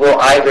will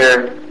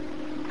either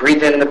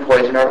breathe in the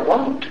poison or it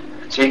won't.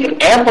 So you can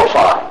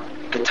amplify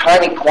the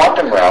tiny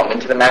quantum realm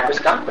into the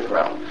macroscopic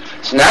realm.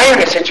 So now you're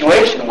in a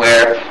situation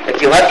where if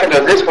the electron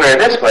goes this way or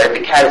this way, if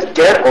the cat is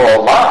dead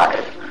or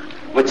alive,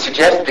 would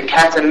suggest that the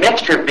cat's a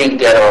mixture of being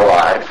dead or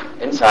alive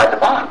inside the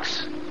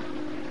box.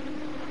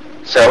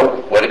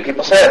 So what did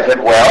people say? They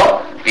said,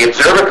 well, the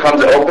observer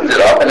comes and opens it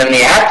up, and in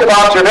the act of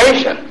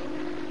observation,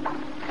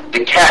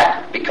 the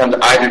cat becomes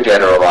either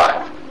dead or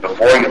alive.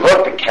 Before you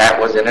look, the cat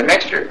was in a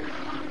mixture.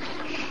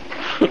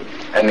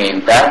 I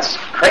mean, that's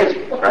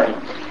crazy, right?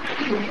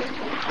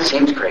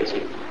 Seems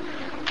crazy.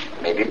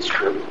 Maybe it's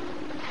true.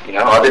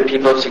 Other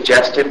people have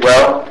suggested,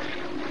 well,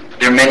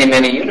 there are many,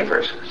 many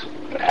universes.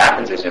 What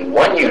happens is in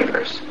one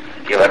universe,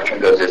 the electron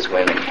goes this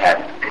way and the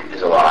cat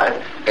is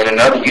alive. In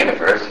another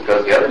universe, it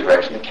goes the other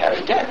direction, the cat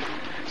is dead.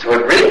 So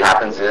what really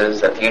happens is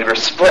that the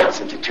universe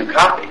splits into two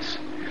copies.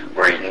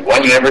 Where in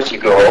one universe you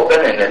go open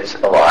and it's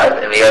alive,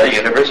 and in the other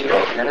universe you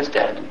open and it's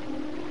dead.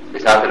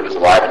 It's not that it was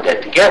alive and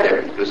dead together,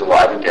 it was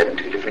alive and dead in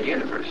two different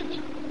universes.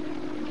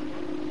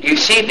 You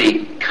see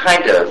the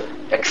kind of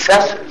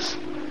excesses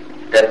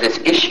that this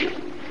issue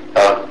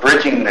of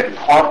bridging the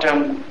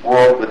quantum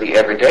world with the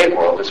everyday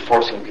world is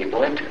forcing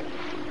people into.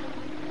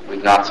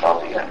 We've not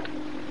solved it yet.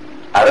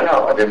 I don't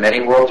know, are there many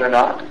worlds or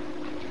not?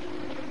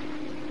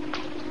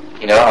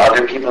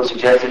 Other people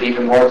suggested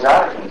even more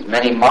exotic things.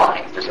 many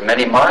minds. There's a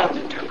many minds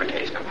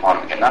interpretation of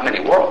quantum mechanics, not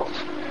many worlds.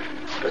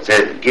 But it's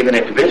a given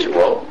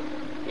individual,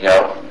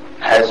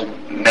 has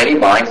many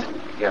minds,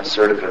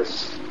 sort of a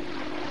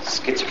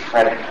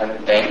schizophrenic kind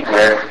of thing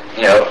where,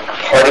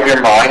 part of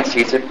your mind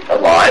sees it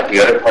alive, the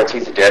other part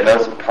sees it dead, and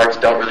those parts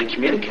don't really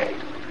communicate.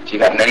 So you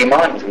got many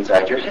minds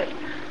inside your head.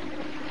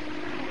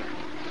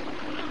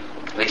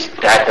 At least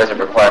that doesn't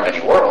require many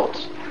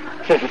worlds.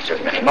 It's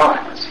just many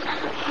minds.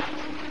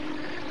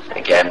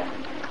 Again,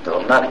 a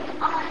little nutty.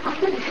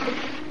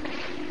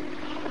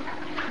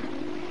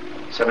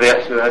 Somebody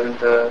else who hasn't,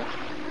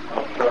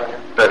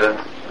 but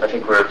I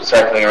think we're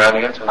cycling around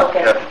again. So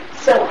okay. Yeah.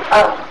 So,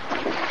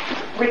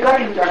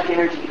 regarding dark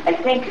energy, I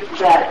think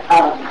that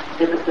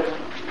it was the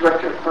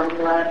director of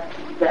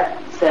Fermilab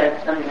that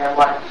said, there are a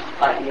lot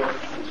of ideas,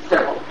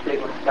 several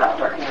big ones about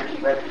dark energy,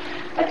 but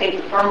I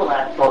think the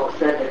Fermilab folks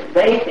said that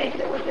they think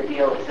that what the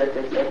deal is that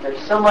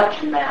there's so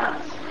much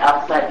mass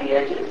outside the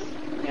edges,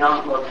 the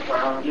envelope of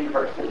our own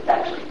universe, that it's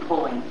actually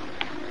pulling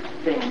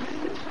things,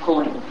 it's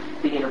pulling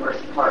the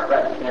universe apart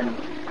rather than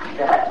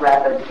that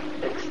rapid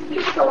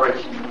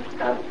acceleration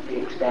of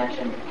the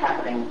expansion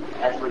happening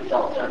as a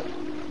result of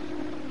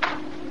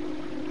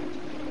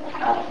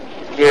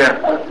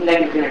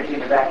negative energy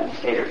in a vacuum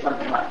state or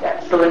something like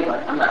that. So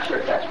anyway, I'm not sure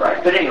if that's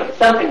right, but anyway,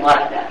 something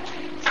like that.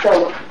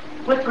 So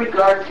with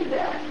regard to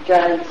that,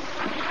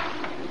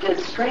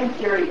 does string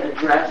theory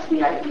address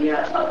the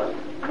idea of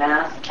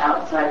mass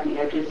outside the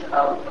edges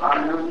of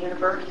our known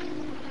universe?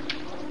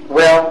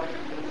 Well,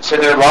 so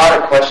there are a lot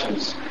of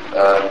questions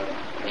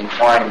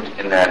entwined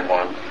in that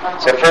one.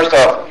 So first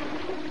off,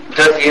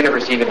 does the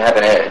universe even have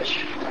an edge?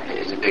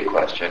 Is a big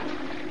question.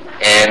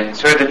 And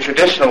sort of the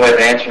traditional way of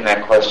answering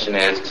that question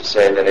is to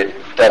say that it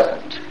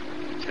doesn't.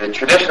 So the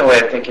traditional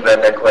way of thinking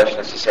about that question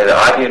is to say that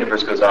either the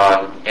universe goes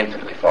on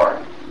infinitely far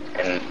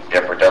and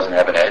therefore doesn't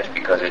have an edge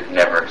because it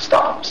never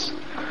stops.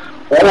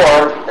 Or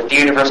that the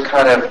universe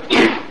kind of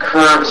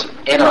curves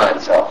in on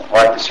itself,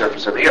 like the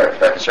surface of the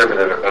Earth. Like the surface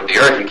of the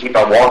Earth, you keep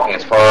on walking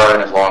as far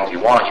and as long as you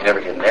want, you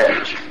never get an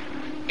edge.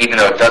 Even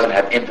though it doesn't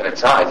have infinite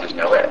size, there's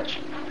no edge.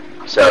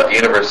 So the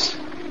universe,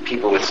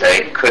 people would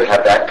say, could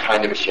have that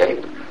kind of a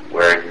shape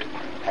where it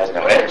has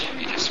no edge.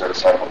 You just sort of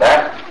cycle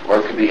back, or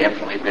it could be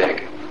infinitely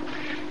big.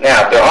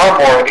 Now, there are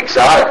more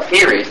exotic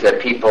theories that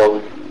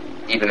people,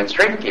 even in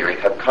string theory,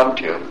 have come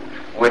to,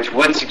 which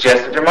would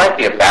suggest that there might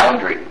be a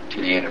boundary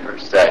to the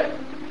universe, that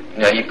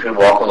you could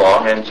walk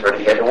along and sort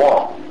of hit a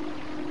wall.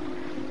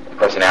 Of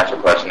course, the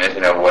natural question is,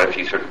 what if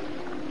you sort of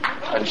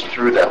punch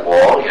through that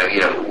wall?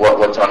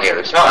 What's on the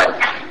other side?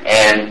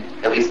 And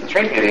at least in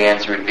string theory, the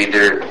answer would be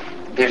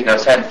there's no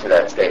sense to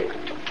that statement.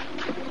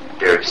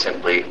 There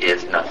simply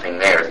is nothing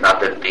there. It's not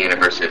that the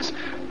universe is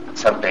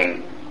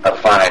something of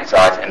finite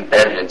size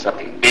embedded in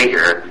something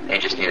bigger, and you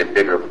just need a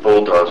bigger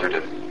bulldozer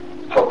to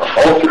poke a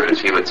hole through to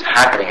see what's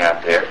happening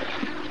out there.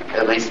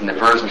 At least in the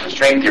versions of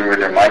string theory where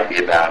there might be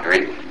a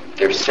boundary,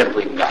 there's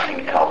simply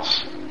nothing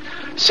else.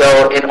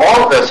 So in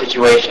all of those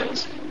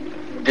situations,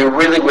 there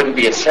really wouldn't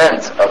be a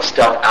sense of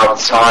stuff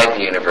outside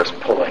the universe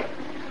pulling.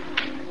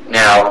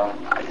 Now,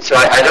 so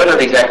I don't know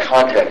the exact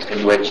context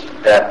in which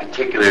that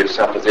particular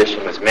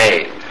supposition was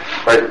made,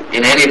 but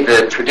in any of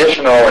the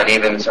traditional and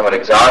even somewhat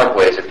exotic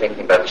ways of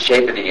thinking about the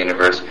shape of the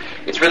universe,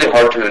 it's really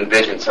hard to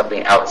envision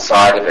something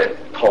outside of it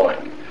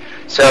pulling.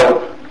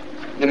 So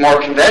the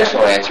more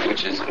conventional answer,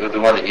 which is the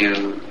one that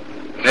you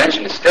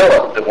mentioned, is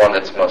still the one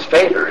that's most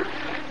favored.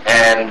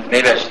 And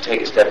maybe I should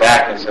take a step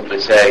back and simply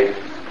say,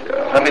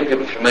 how many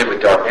people are familiar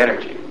with dark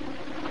energy?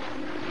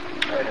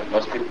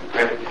 Most people.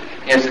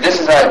 So this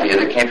is an idea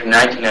that came from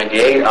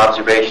 1998,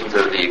 observations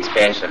of the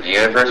expansion of the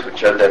universe, which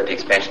showed that the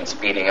expansion is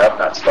speeding up,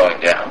 not slowing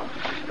down.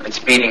 If it's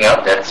speeding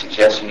up, that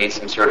suggests you need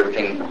some sort of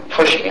thing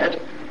pushing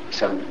it,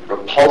 some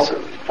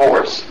repulsive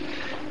force.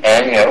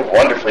 And,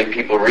 wonderfully,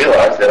 people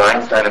realized that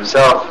Einstein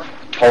himself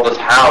told us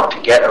how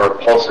to get a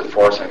repulsive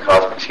force on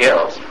cosmic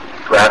scales.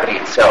 Gravity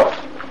itself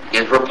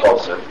is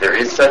repulsive. There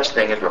is such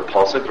thing as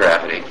repulsive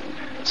gravity,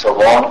 so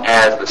long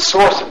as the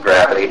source of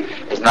gravity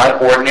is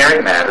not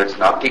ordinary matter, it's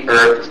not the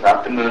Earth, it's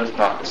not the Moon, it's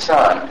not the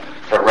Sun,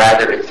 but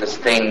rather it's this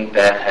thing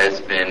that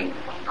has been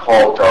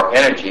called dark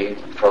energy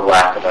for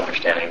lack of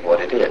understanding of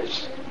what it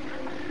is.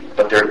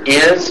 But there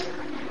is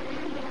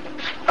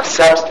a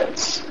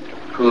substance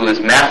whose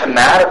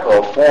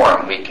mathematical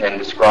form we can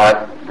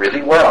describe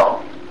really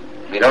well.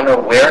 We don't know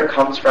where it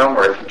comes from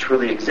or if it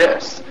truly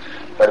exists,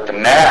 but the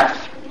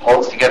math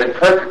holds together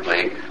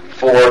perfectly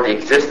for the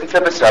existence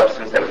of a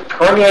substance that would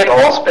permeate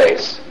all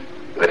space,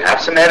 it would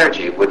have some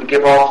energy, it wouldn't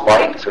give off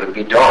light, so it would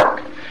be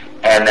dark.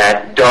 And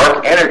that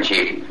dark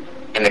energy,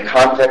 in the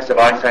context of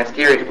Einstein's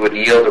theory, would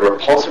yield a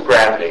repulsive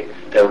gravity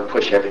that would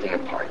push everything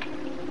apart.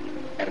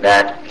 And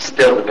that is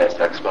still the best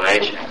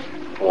explanation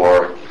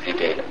for the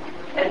data.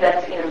 And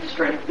that's in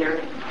string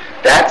theory?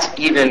 That's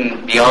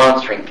even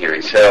beyond string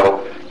theory.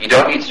 So you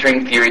don't need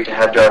string theory to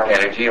have dark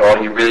energy.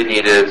 All you really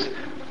need is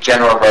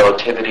general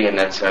relativity and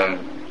then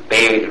some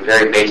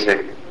very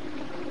basic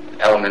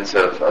elements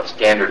of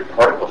standard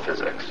particle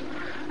physics.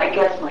 I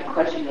guess my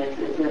question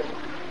is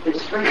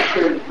if string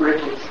theory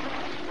bridges,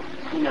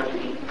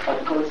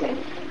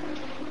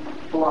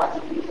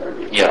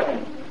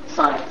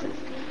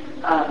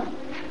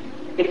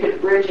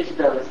 bridges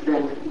those,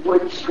 then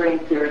would string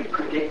theory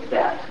predict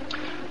that?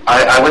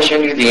 I wish I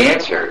knew the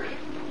answer.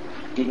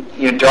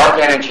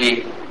 Dark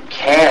energy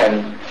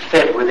can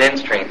fit within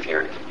string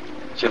theory.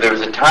 So there was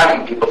a time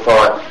when people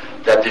thought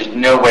that there's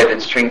no way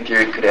that string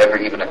theory could ever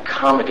even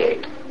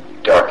accommodate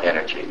dark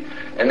energy.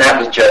 And that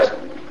was just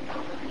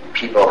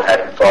people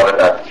hadn't thought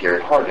about the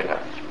theory hard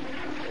enough.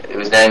 It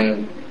was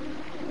then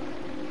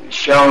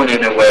shown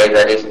in a way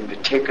that isn't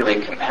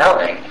particularly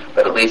compelling,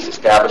 but at least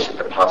establishes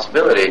the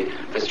possibility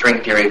that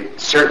string theory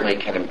certainly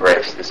can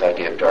embrace this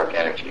idea of dark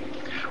energy.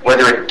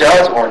 Whether it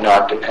does or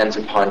not depends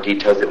upon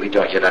details that we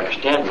don't yet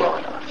understand well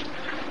enough.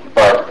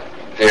 But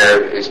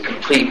there is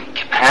complete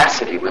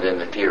capacity within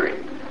the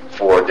theory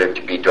for there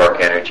to be dark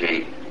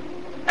energy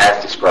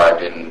as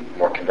described in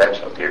more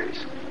conventional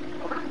theories.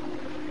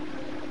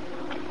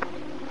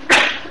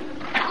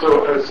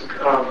 So, as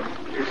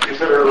you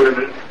said earlier,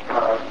 that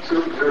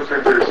zero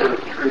string theory sort of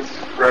treats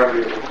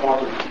gravity as a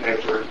quantum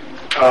nature.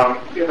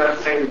 In that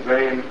same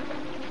vein,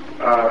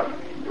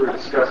 we're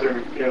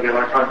discussing the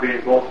electron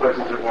being both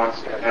places at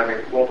once and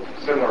having both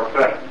similar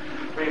effect.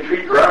 When you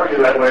treat gravity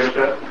that way, does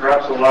that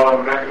perhaps allow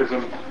a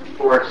mechanism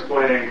for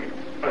explaining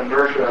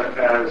inertia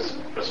as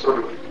a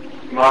sort of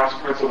Mach's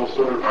principle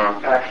sort of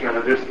action at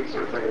a distance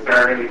sort of thing? Is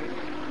there any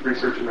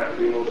research in that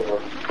field?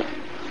 Or?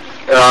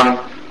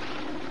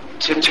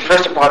 To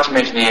first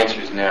approximation, the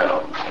answer is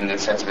no, in the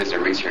sense of is there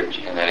research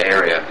in that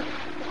area.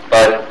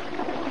 But,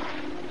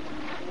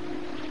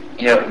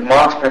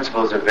 Mach's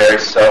principle is a very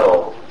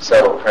subtle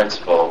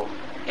principle,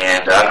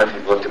 and I don't know if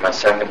you've looked at my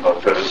second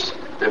book, but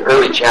the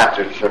early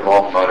chapters are sort of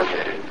all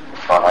motivated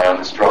by my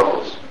own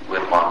struggles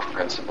with Mach's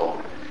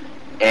principle.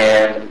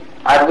 And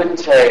I wouldn't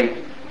say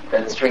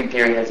that string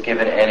theory has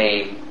given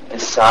any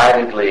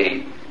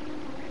decidedly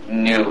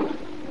new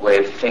way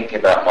of thinking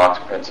about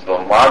Mach's principle.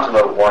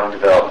 Modulo one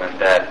development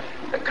that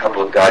a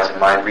couple of guys in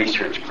my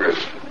research group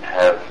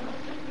have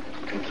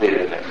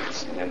completed,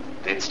 and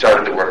they'd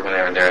started the work when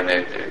they were there, and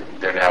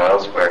they're now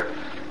elsewhere.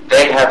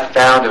 They have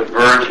found a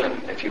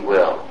version, if you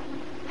will,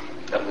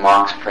 of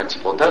Mach's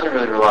principle. It doesn't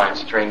really rely on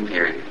string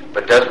theory,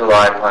 but does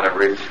rely upon a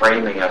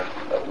reframing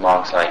of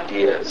Mach's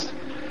ideas,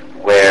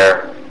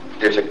 where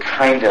there's a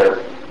kind of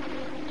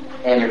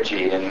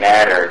energy and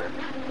matter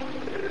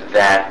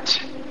that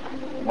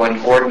one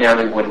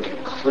ordinarily wouldn't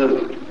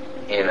include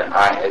in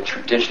a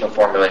traditional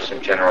formulation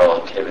of general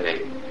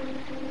relativity.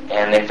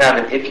 And they found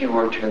that if you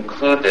were to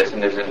include this,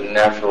 and there's a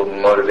natural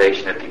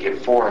motivation that they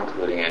give for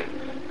including it,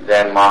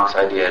 then Mach's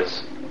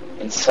ideas,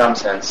 in some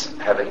sense,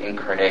 have an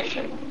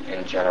incarnation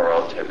in general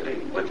relativity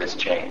with this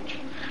change.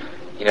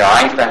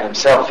 Einstein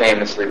himself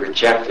famously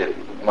rejected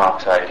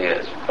Mach's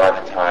ideas by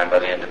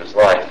the end of his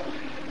life,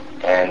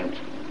 and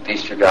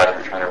these two guys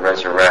were trying to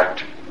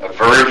resurrect a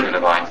version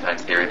of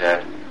Einstein's theory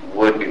that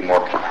would be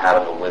more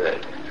compatible with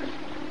it.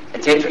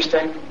 It's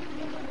interesting.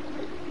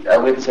 I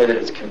wouldn't say that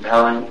it's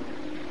compelling.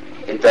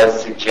 It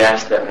does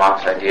suggest that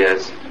Mach's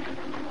ideas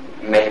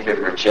may have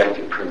been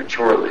rejected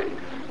prematurely,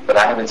 but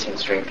I haven't seen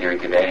string theory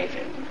give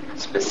anything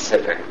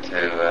specific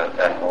to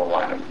that whole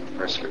line of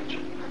research.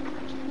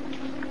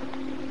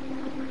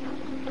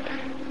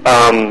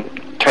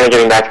 Kind of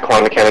getting back to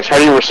quantum mechanics, how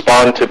do you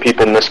respond to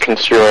people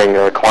misconstruing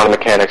quantum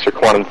mechanics or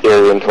quantum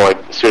theory into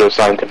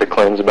pseudoscientific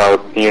claims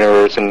about the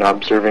universe and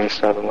observing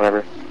stuff and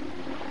whatever?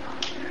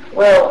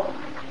 Well,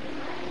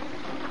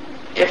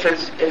 if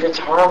it's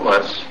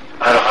harmless,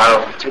 I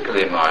don't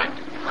particularly mind.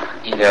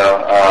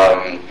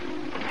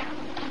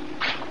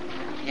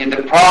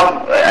 The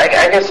problem,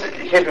 I guess,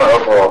 here's my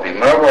overall view.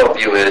 My overall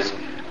view is,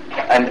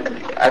 and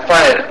I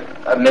find it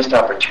a missed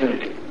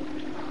opportunity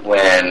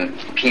when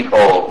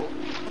people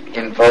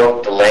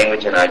invoke the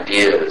language and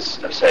ideas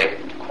of, say,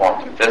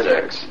 quantum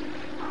physics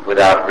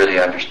without really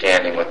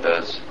understanding what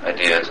those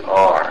ideas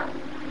are.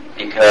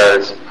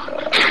 Because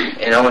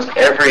in almost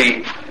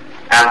every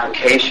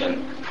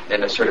application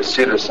in a sort of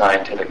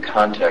pseudoscientific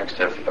context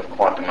of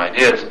quantum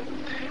ideas,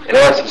 it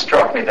always has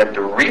struck me that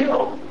the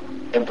real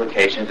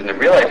implications and the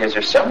real ideas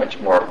are so much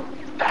more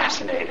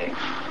fascinating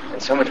and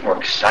so much more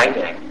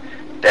exciting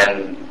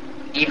than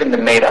even the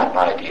made-up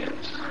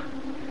ideas.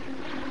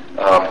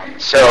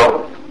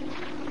 So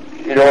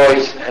it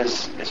always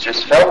has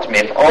just felt to me,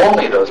 if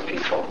only those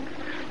people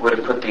would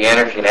have put the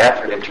energy and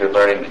effort into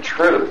learning the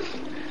truth,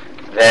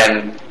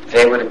 then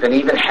they would have been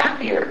even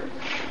happier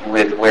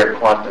with where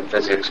quantum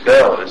physics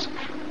goes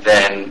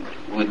than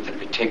with the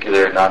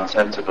particular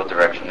nonsensical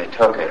direction they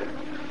took it.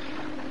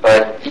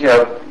 But,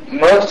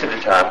 most of the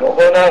time, well,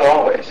 not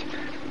always,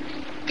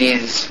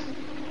 these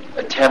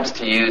attempts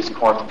to use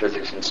quantum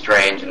physics in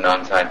strange and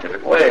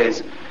non-scientific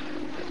ways,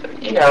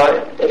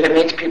 if it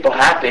makes people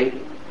happy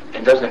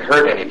and doesn't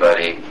hurt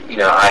anybody,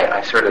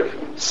 I sort of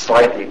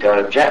slightly don't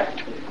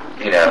object,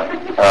 But,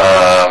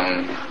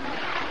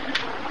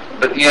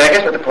 I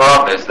guess what the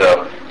problem is,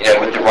 though,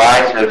 with the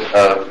rise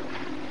of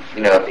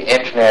the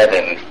internet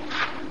and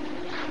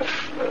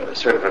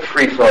sort of a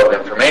free flow of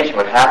information,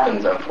 what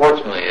happens,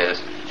 unfortunately, is,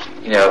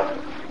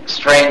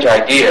 strange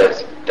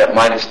ideas that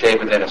might have stayed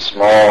within a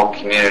small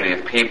community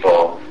of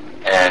people,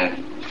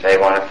 and if they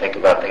want to think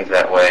about things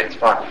that way, it's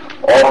fine.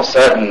 all of a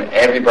sudden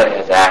everybody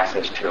has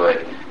access to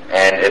it,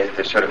 and if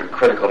there's sort of a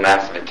critical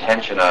mass of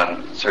attention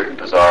on certain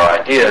bizarre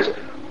ideas,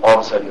 all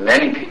of a sudden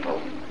many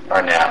people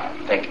are now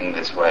thinking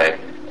this way,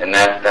 and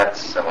that's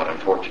somewhat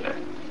unfortunate.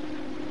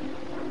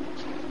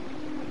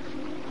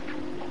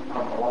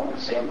 Along the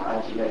same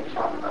lines, you guys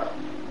talk about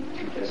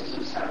two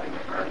physicists having an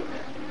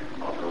argument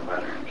over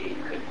whether A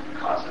could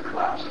cause the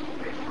collapse of a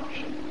wave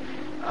function.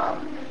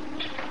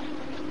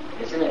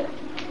 Isn't it,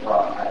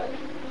 well,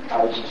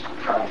 I was just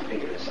trying to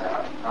figure this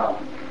out.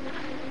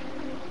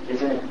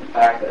 Isn't it the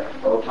fact that a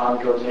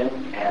photon goes in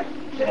and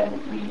then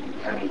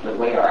the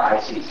way our eye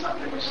sees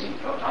something, we're seeing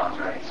photons,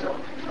 right? So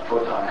a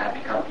photon had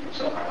to come from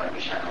somewhere, like we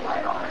shine a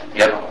light on it.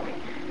 Yep. You know,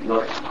 we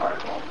look at the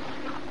particle,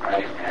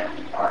 right?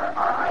 And our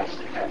eyes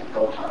detect a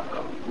photon,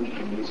 but we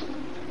can use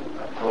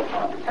a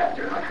photon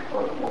detector like a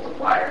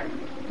photomultiplier.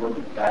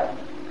 Wouldn't that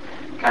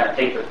kind of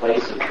take the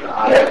place of the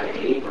eye of the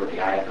ape or the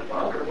eye of the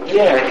bug? Or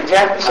Yeah,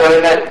 exactly.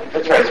 So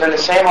that's right. So in the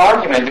same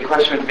argument, the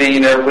question would be,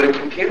 would a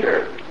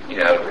computer, do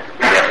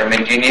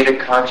you need a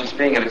conscious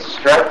being? And it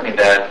struck me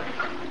that,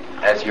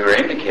 as you were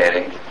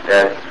indicating,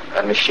 that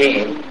a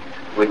machine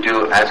would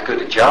do as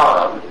good a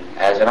job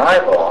as an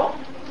eyeball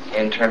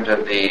in terms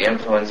of the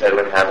influence that it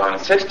would have on a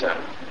system.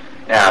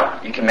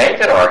 Now, you can make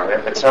that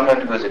argument, but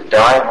someone who is a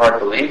die-hard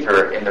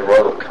believer in the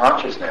role of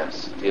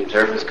consciousness, the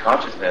observer's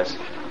consciousness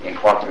in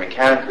quantum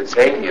mechanics, would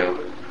say to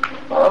you,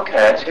 well,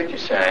 okay, I see what you're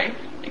saying.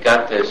 You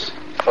got this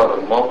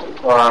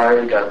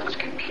photomultiplier, you got this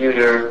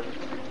computer,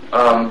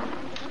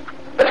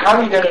 but how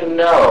are you going to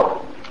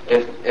know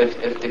if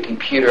the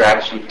computer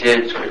actually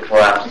did sort of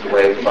collapse the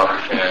wave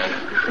function?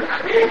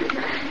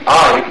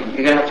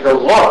 You're going to have to go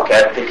look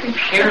at the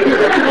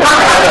computer.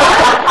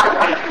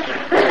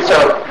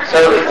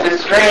 So it's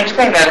this strange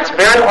thing that it's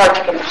very hard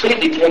to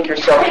completely take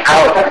yourself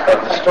out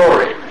of the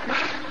story.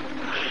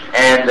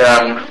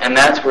 And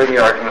that's where the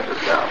argument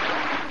would go.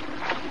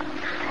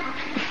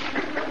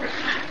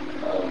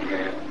 Oh,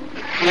 man.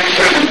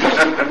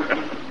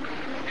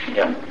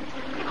 Yeah.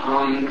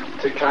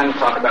 To kind of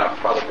talk about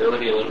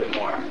probability a little bit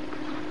more,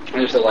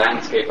 there's a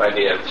landscape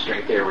idea of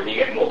string theory where you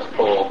get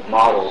multiple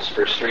models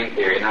for string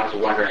theory, and I was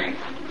wondering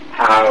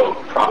how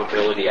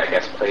probability, I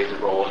guess, plays a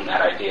role in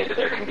that idea that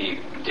there can be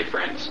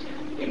different,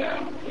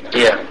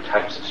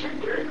 types of string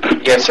theory.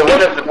 Yeah. So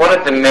one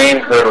of the main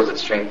hurdles that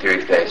string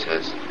theory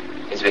faces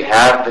is we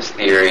have this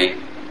theory,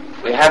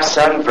 we have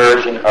some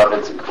version of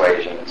its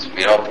equations.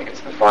 We don't think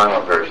it's the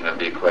final version of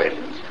the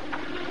equations.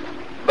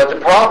 But the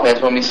problem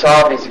is when we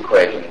solve these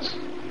equations,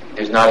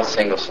 there's not a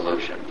single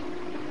solution.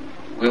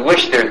 We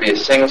wish there would be a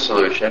single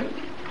solution,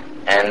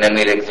 and then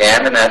we'd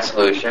examine that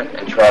solution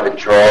and try to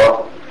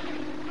draw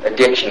a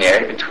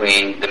dictionary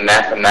between the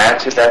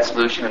mathematics of that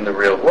solution and the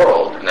real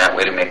world, and that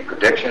way to make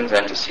predictions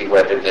and to see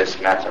whether this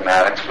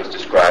mathematics was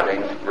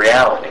describing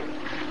reality.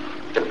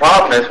 The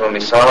problem is when we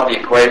solve the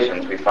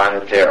equations, we find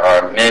that there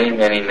are many,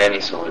 many,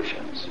 many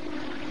solutions.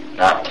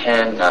 Not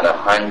 10, not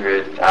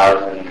 100,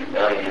 1,000,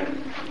 million.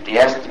 The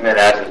estimate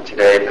as of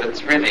today, but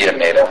it's really a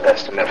made-up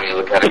estimate when you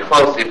look at it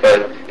closely,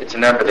 but it's a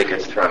number that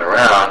gets thrown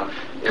around,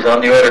 is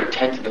on the order of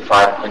 10 to the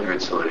 500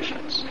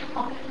 solutions.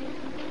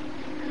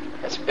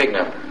 That's a big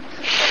number, 10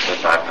 to the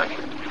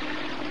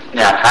 500.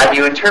 Now, how do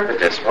you interpret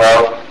this?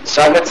 Well,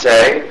 some would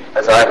say,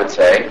 as I would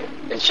say,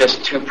 it's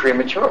just too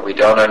premature. We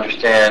don't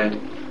understand.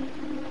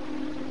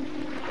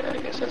 I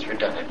guess that's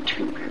redundant,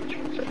 too premature.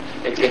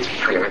 It's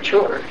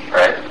premature,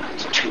 right?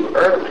 It's too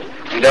early.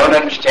 We don't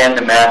understand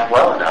the math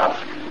well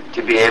enough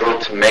to be able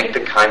to make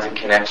the kinds of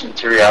connections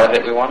to reality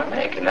that we want to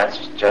make, and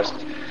that's just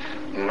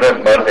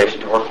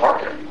motivation to work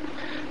harder.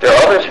 There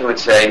are others who would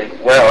say,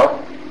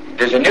 well,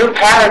 there's a new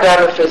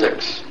paradigm of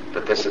physics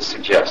that this is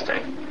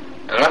suggesting.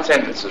 And I'm not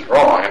saying this is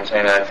wrong, I'm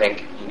saying that I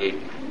think you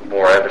need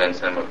more evidence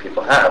than what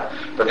people have.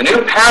 But the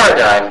new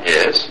paradigm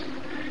is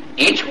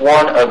each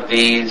one of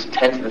these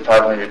 10 to the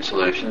 500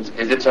 solutions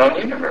is its own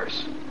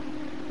universe.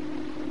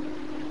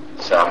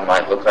 Some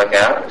might look like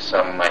ours,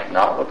 some might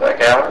not look like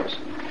ours.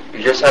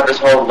 You just have this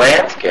whole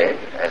landscape,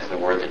 as the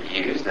word that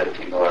you use, that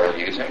people are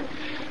using,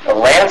 a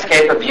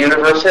landscape of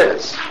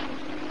universes,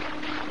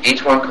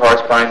 each one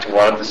corresponding to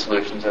one of the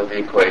solutions of the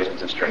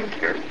equations of string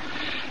theory.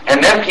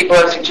 And then people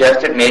have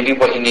suggested maybe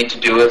what you need to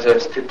do is a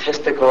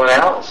statistical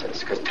analysis,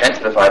 because 10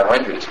 to the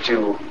 500 is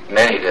too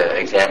many to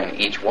examine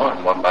each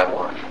one by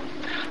one.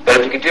 But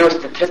if you could do a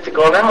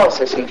statistical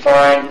analysis and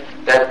find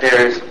that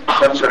there's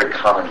some sort of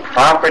common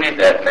property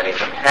that many of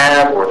them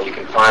have, or if you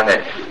can find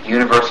that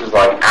universes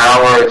like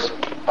ours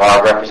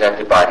are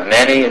represented by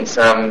many in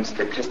some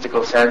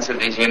statistical sense of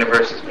these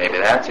universes, maybe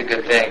that's a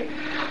good thing.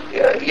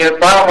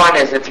 Bottom line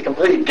is it's a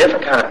completely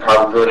different kind of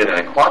probability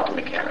than in quantum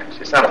mechanics.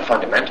 It's not a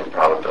fundamental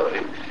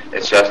probability.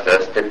 It's just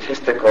a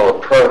statistical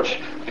approach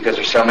because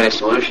there's so many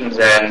solutions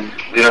and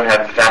we don't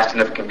have fast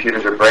enough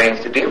computers or brains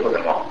to deal with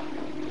them all.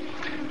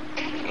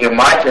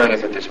 My feeling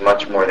is that there's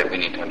much more that we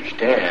need to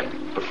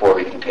understand before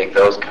we can take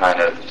those kind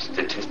of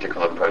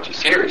statistical approaches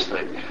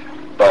seriously.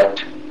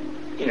 But,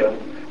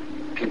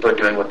 people are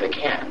doing what they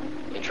can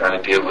in trying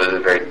to deal with a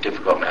very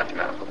difficult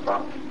mathematical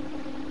problem.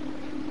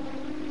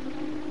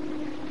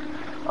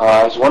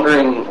 I was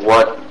wondering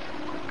what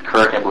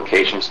current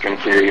implications string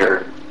theory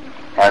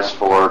has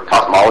for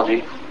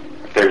cosmology.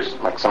 If there's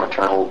like some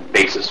eternal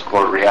basis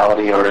for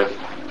reality, or if,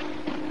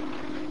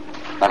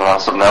 I don't know,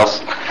 something else.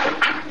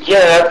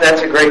 Yeah,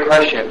 that's a great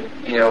question.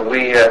 You know,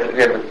 we have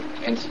an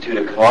Institute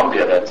of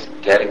Columbia that's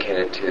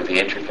dedicated to the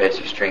interface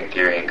of string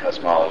theory and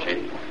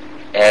cosmology,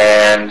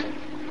 and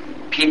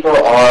people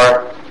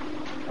are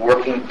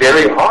working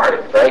very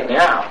hard right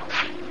now,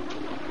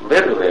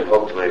 literally,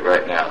 hopefully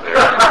right now.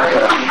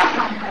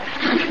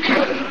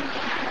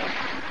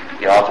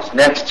 The office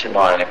next to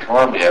mine at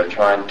Columbia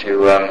trying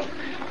to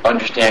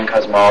understand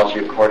cosmology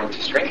according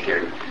to string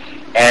theory.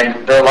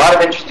 And there are a lot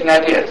of interesting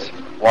ideas.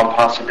 One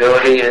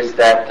possibility is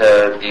that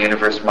the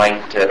universe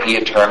might be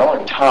eternal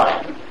in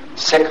time,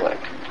 cyclic,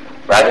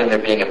 rather than there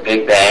being a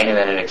big bang and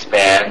then it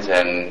expands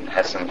and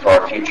has some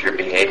far future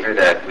behavior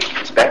that we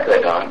can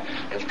speculate on.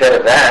 Instead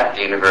of that,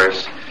 the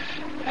universe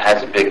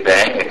has a big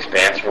bang,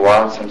 expands for a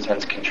while, in some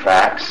sense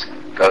contracts,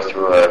 goes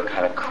through a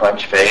kind of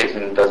crunch phase,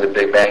 and does a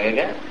big bang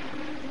again,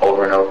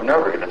 over and over and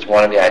over again. That's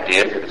one of the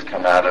ideas that has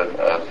come out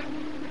of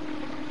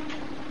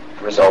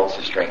results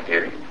of string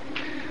theory.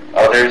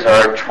 Others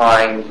are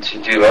trying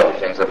to do other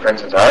things. For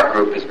instance, our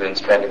group has been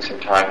spending some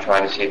time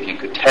trying to see if you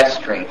could test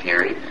string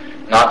theory,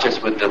 not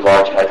just with the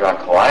Large Hadron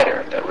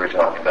Collider that we were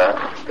talking about,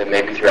 but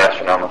maybe through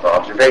astronomical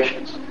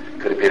observations.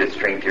 Could it be that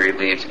string theory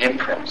leaves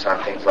imprints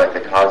on things like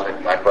the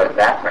cosmic microwave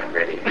background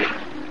radiation?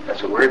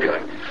 That's what we're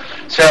doing.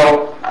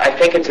 So I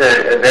think it's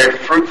a very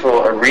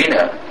fruitful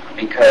arena,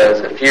 because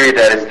a theory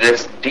that is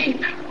this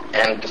deep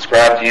and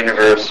describes the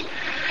universe,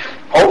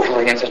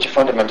 hopefully in such a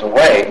fundamental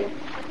way,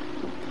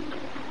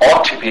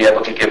 ought to be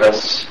able to give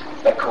us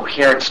a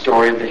coherent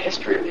story of the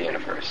history of the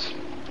universe.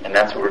 And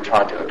that's what we're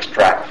trying to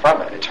extract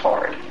from it. It's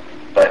hard.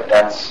 But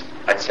that's,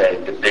 I'd say,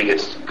 the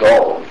biggest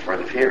goal for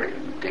the theory,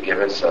 to give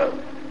us a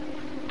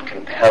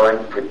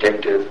compelling,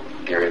 predictive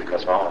theory of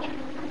cosmology.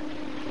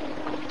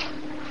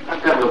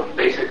 I've got a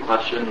basic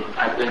question.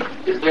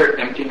 Is there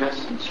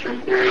emptiness in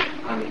string theory?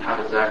 I mean, how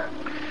does that...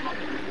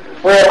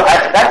 Well,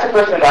 that's a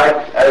question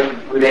that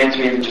I would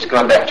answer even just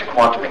going back to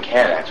quantum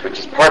mechanics, which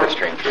is part of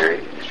string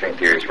theory. String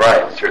theory is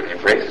right. It certainly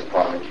embraces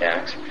quantum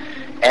mechanics.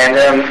 And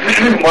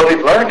what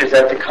we've learned is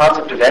that the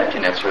concept of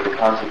emptiness, or the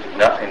concept of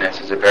nothingness,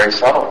 is a very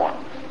subtle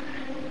one.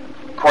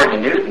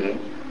 According to Newton,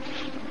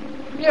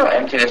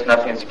 emptiness,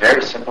 nothingness is a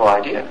very simple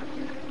idea.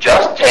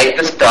 Just take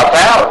the stuff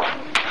out,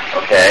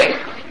 okay?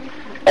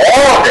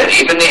 All of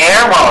it, even the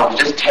air molecules,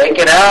 just take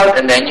it out,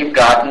 and then you've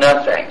got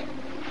nothing.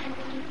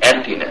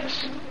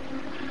 Emptiness.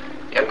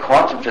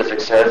 Quantum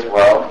physics says,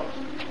 well,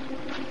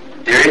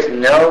 there is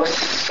no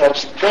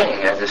such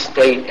thing as a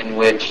state in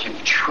which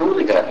you've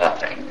truly got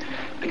nothing,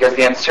 because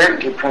the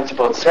uncertainty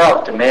principle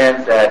itself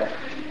demands that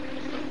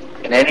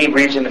in any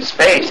region of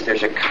space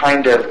there's a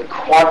kind of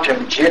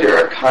quantum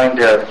jitter, a kind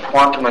of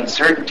quantum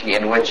uncertainty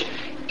in which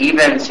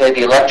even, say,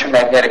 the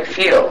electromagnetic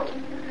field,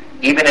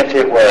 even if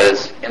it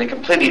was in a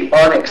completely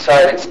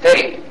unexcited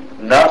state,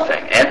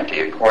 nothing,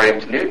 empty, according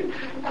to Newton,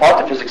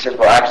 quantum physics says,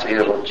 well, actually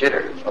it'll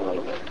jitter a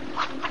little bit.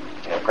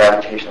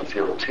 Gravitational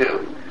field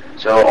too.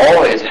 So it'll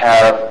always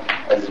have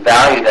a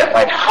value that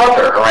might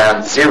hover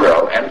around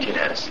zero,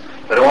 emptiness,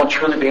 but it won't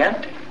truly be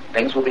empty.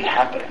 Things will be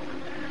happening.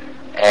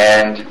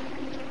 And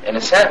in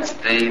a sense,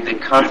 the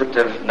concept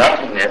of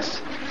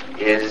nothingness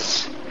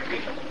is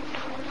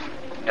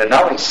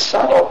not only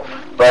subtle,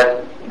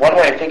 but one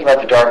way to think about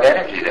the dark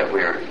energy that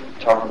we were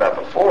talking about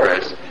before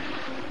is,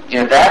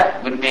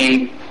 that would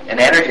be an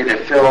energy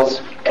that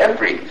fills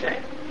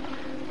everything.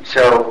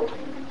 So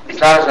it's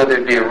not as though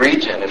there'd be a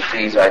region, if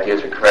these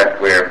ideas are correct,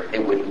 where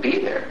it wouldn't be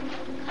there.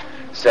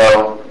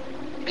 So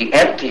the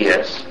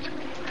emptiest,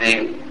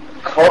 the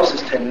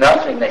closest to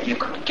nothing that you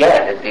could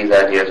get, if these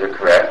ideas are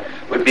correct,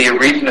 would be a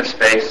region of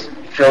space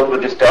filled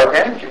with this dark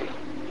energy.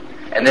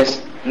 And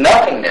this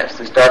nothingness,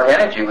 this dark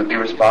energy, would be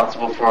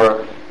responsible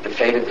for the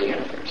fate of the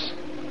universe.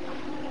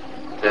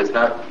 So it's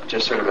not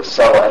just sort of a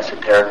subtle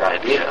esoteric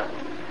idea.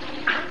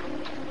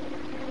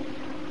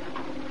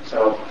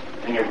 So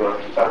in your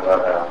book you talk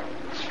about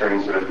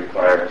strings would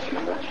require extra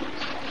dimensions.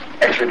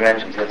 Extra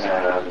dimensions, yes. And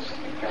I was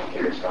kind of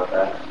curious about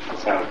that. It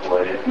sounded a cool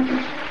idea.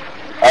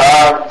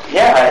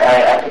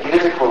 I think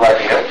it is a cool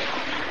idea.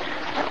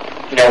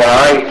 When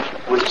I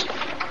was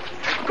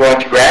going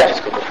to graduate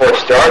school, before it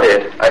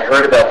started, I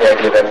heard about the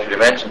idea of extra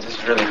dimensions. This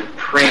is really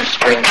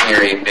pre-string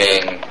theory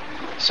being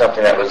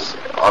something that was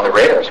on the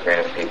radar screen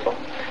of people.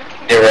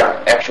 There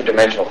were extra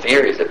dimensional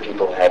theories that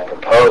people had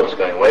proposed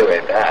going way,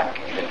 way back,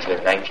 even to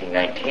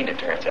 1919, it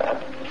turns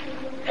out.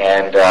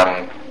 And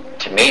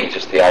to me,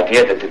 just the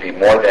idea that there'd be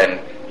more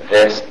than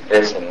this,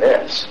 and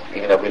this,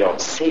 even though we don't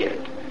see it,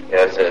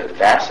 it's a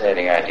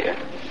fascinating idea.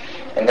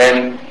 And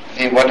then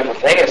the wonderful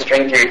thing is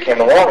string theory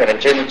came along, and it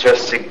didn't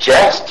just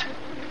suggest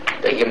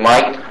that you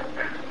might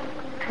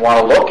want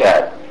to look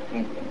at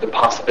the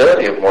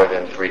possibility of more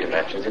than 3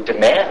 dimensions. It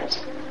demands.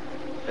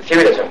 The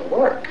theory doesn't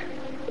work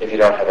if you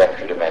don't have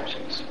extra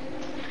dimensions.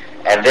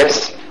 And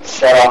this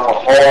set off a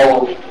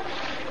whole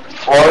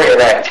flurry of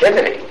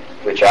activity,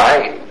 which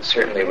I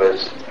certainly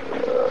was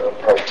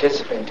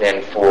participant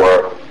in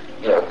for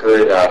a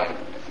good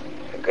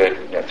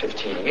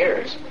 15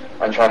 years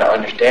on trying to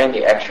understand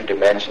the extra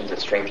dimensions that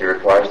string theory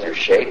requires, their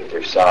shape,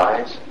 their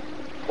size,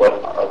 what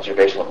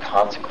observational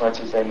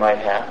consequences they might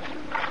have.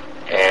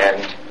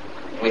 And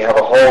we have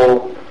a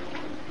whole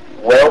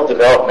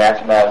well-developed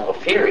mathematical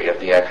theory of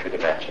the extra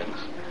dimensions.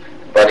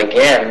 But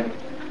again,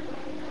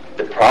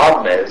 the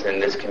problem is,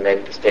 and this can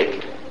make the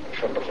statement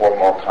from before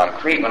more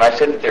concrete, when I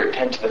said that there are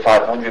 10 to the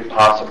 500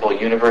 possible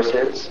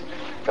universes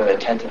from the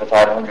 10 to the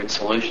 500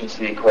 solutions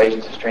to the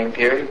equations of string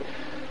theory,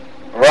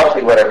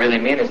 roughly what I really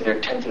mean is there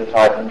are 10 to the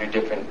 500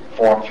 different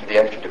forms for the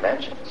extra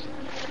dimensions.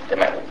 They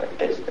might look like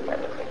this, they might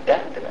look like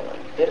that, they might look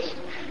like this.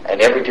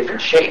 And every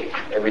different shape,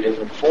 every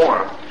different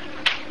form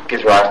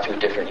gives rise to a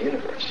different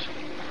universe.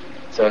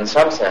 So in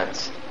some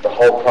sense, the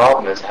whole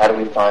problem is how do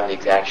we find the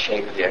exact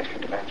shape of the extra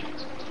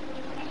dimensions?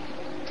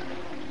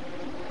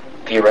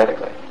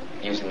 Theoretically,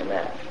 using the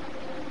math.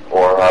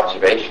 Or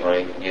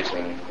observationally,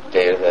 using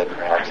data that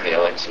perhaps the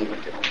LHC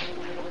would give us.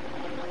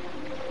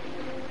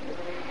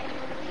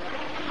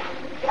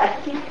 I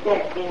think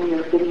that in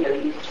your video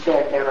you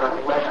said there are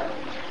 11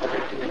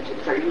 other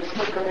dimensions. Are you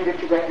still committed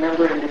to that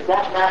number? And does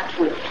that match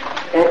with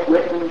Ed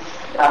Whitman's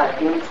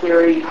game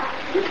theory?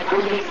 Did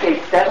he say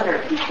 7 or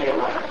did he say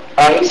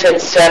 11? He said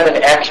 7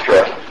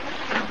 extra.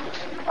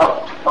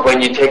 Oh. Okay.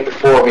 When you take the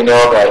 4 we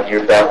know about,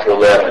 you're back to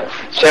 11.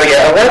 So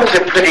yeah, 11 is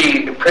a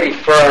pretty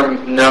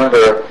firm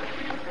number.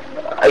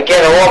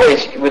 Again,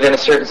 always within a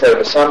certain set of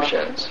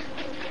assumptions.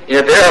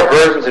 There are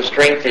versions of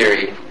string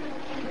theory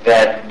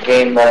that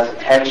gain less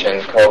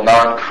attention called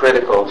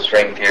non-critical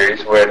string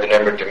theories where the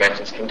number of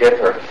dimensions can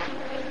differ.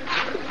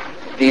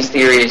 These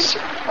theories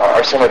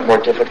are somewhat more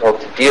difficult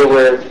to deal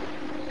with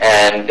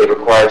and they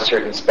require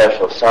certain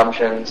special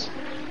assumptions.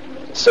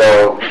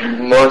 So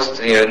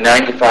most,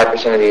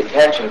 95% of the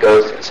attention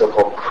goes to the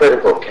so-called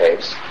critical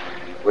case,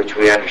 which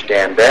we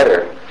understand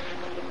better.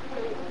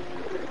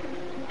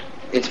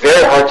 It's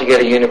very hard to get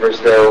a universe,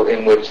 though,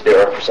 in which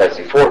there are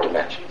precisely 4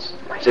 dimensions.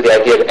 So the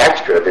idea of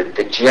extra,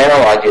 the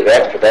general idea of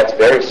extra, that's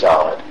very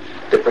solid.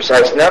 The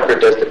precise number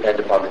does depend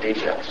upon the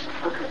details.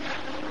 Okay.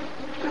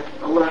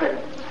 11.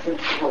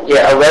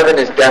 Yeah, 11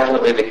 is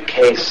definitely the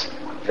case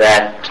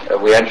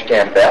that we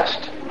understand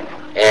best.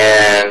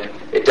 And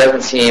it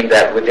doesn't seem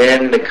that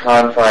within the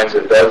confines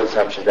of those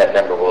assumptions that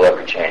number will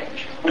ever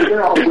change. And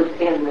they're all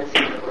within this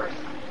universe?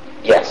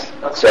 Yes.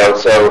 Okay.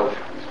 So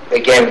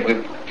again,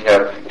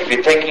 if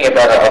you're thinking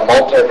about a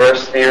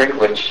multiverse theory,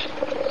 which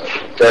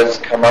does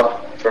come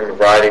up from a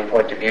variety of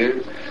point of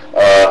view,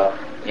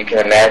 you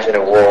can imagine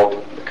a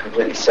world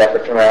completely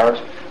separate from ours.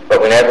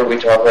 But whenever we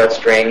talk about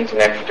strings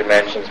and extra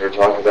dimensions, we're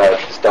talking about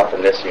stuff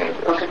in this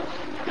universe. Okay.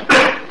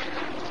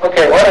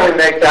 Okay, why don't we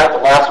make that the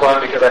last one,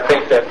 because I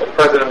think that the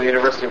president of the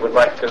university would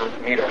like to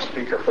meet our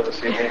speaker for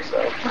this evening. So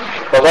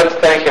let's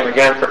thank him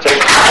again for taking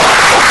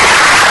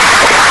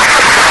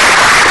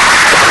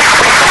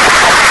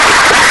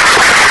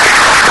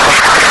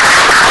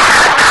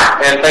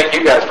and thank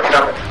you guys for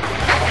coming.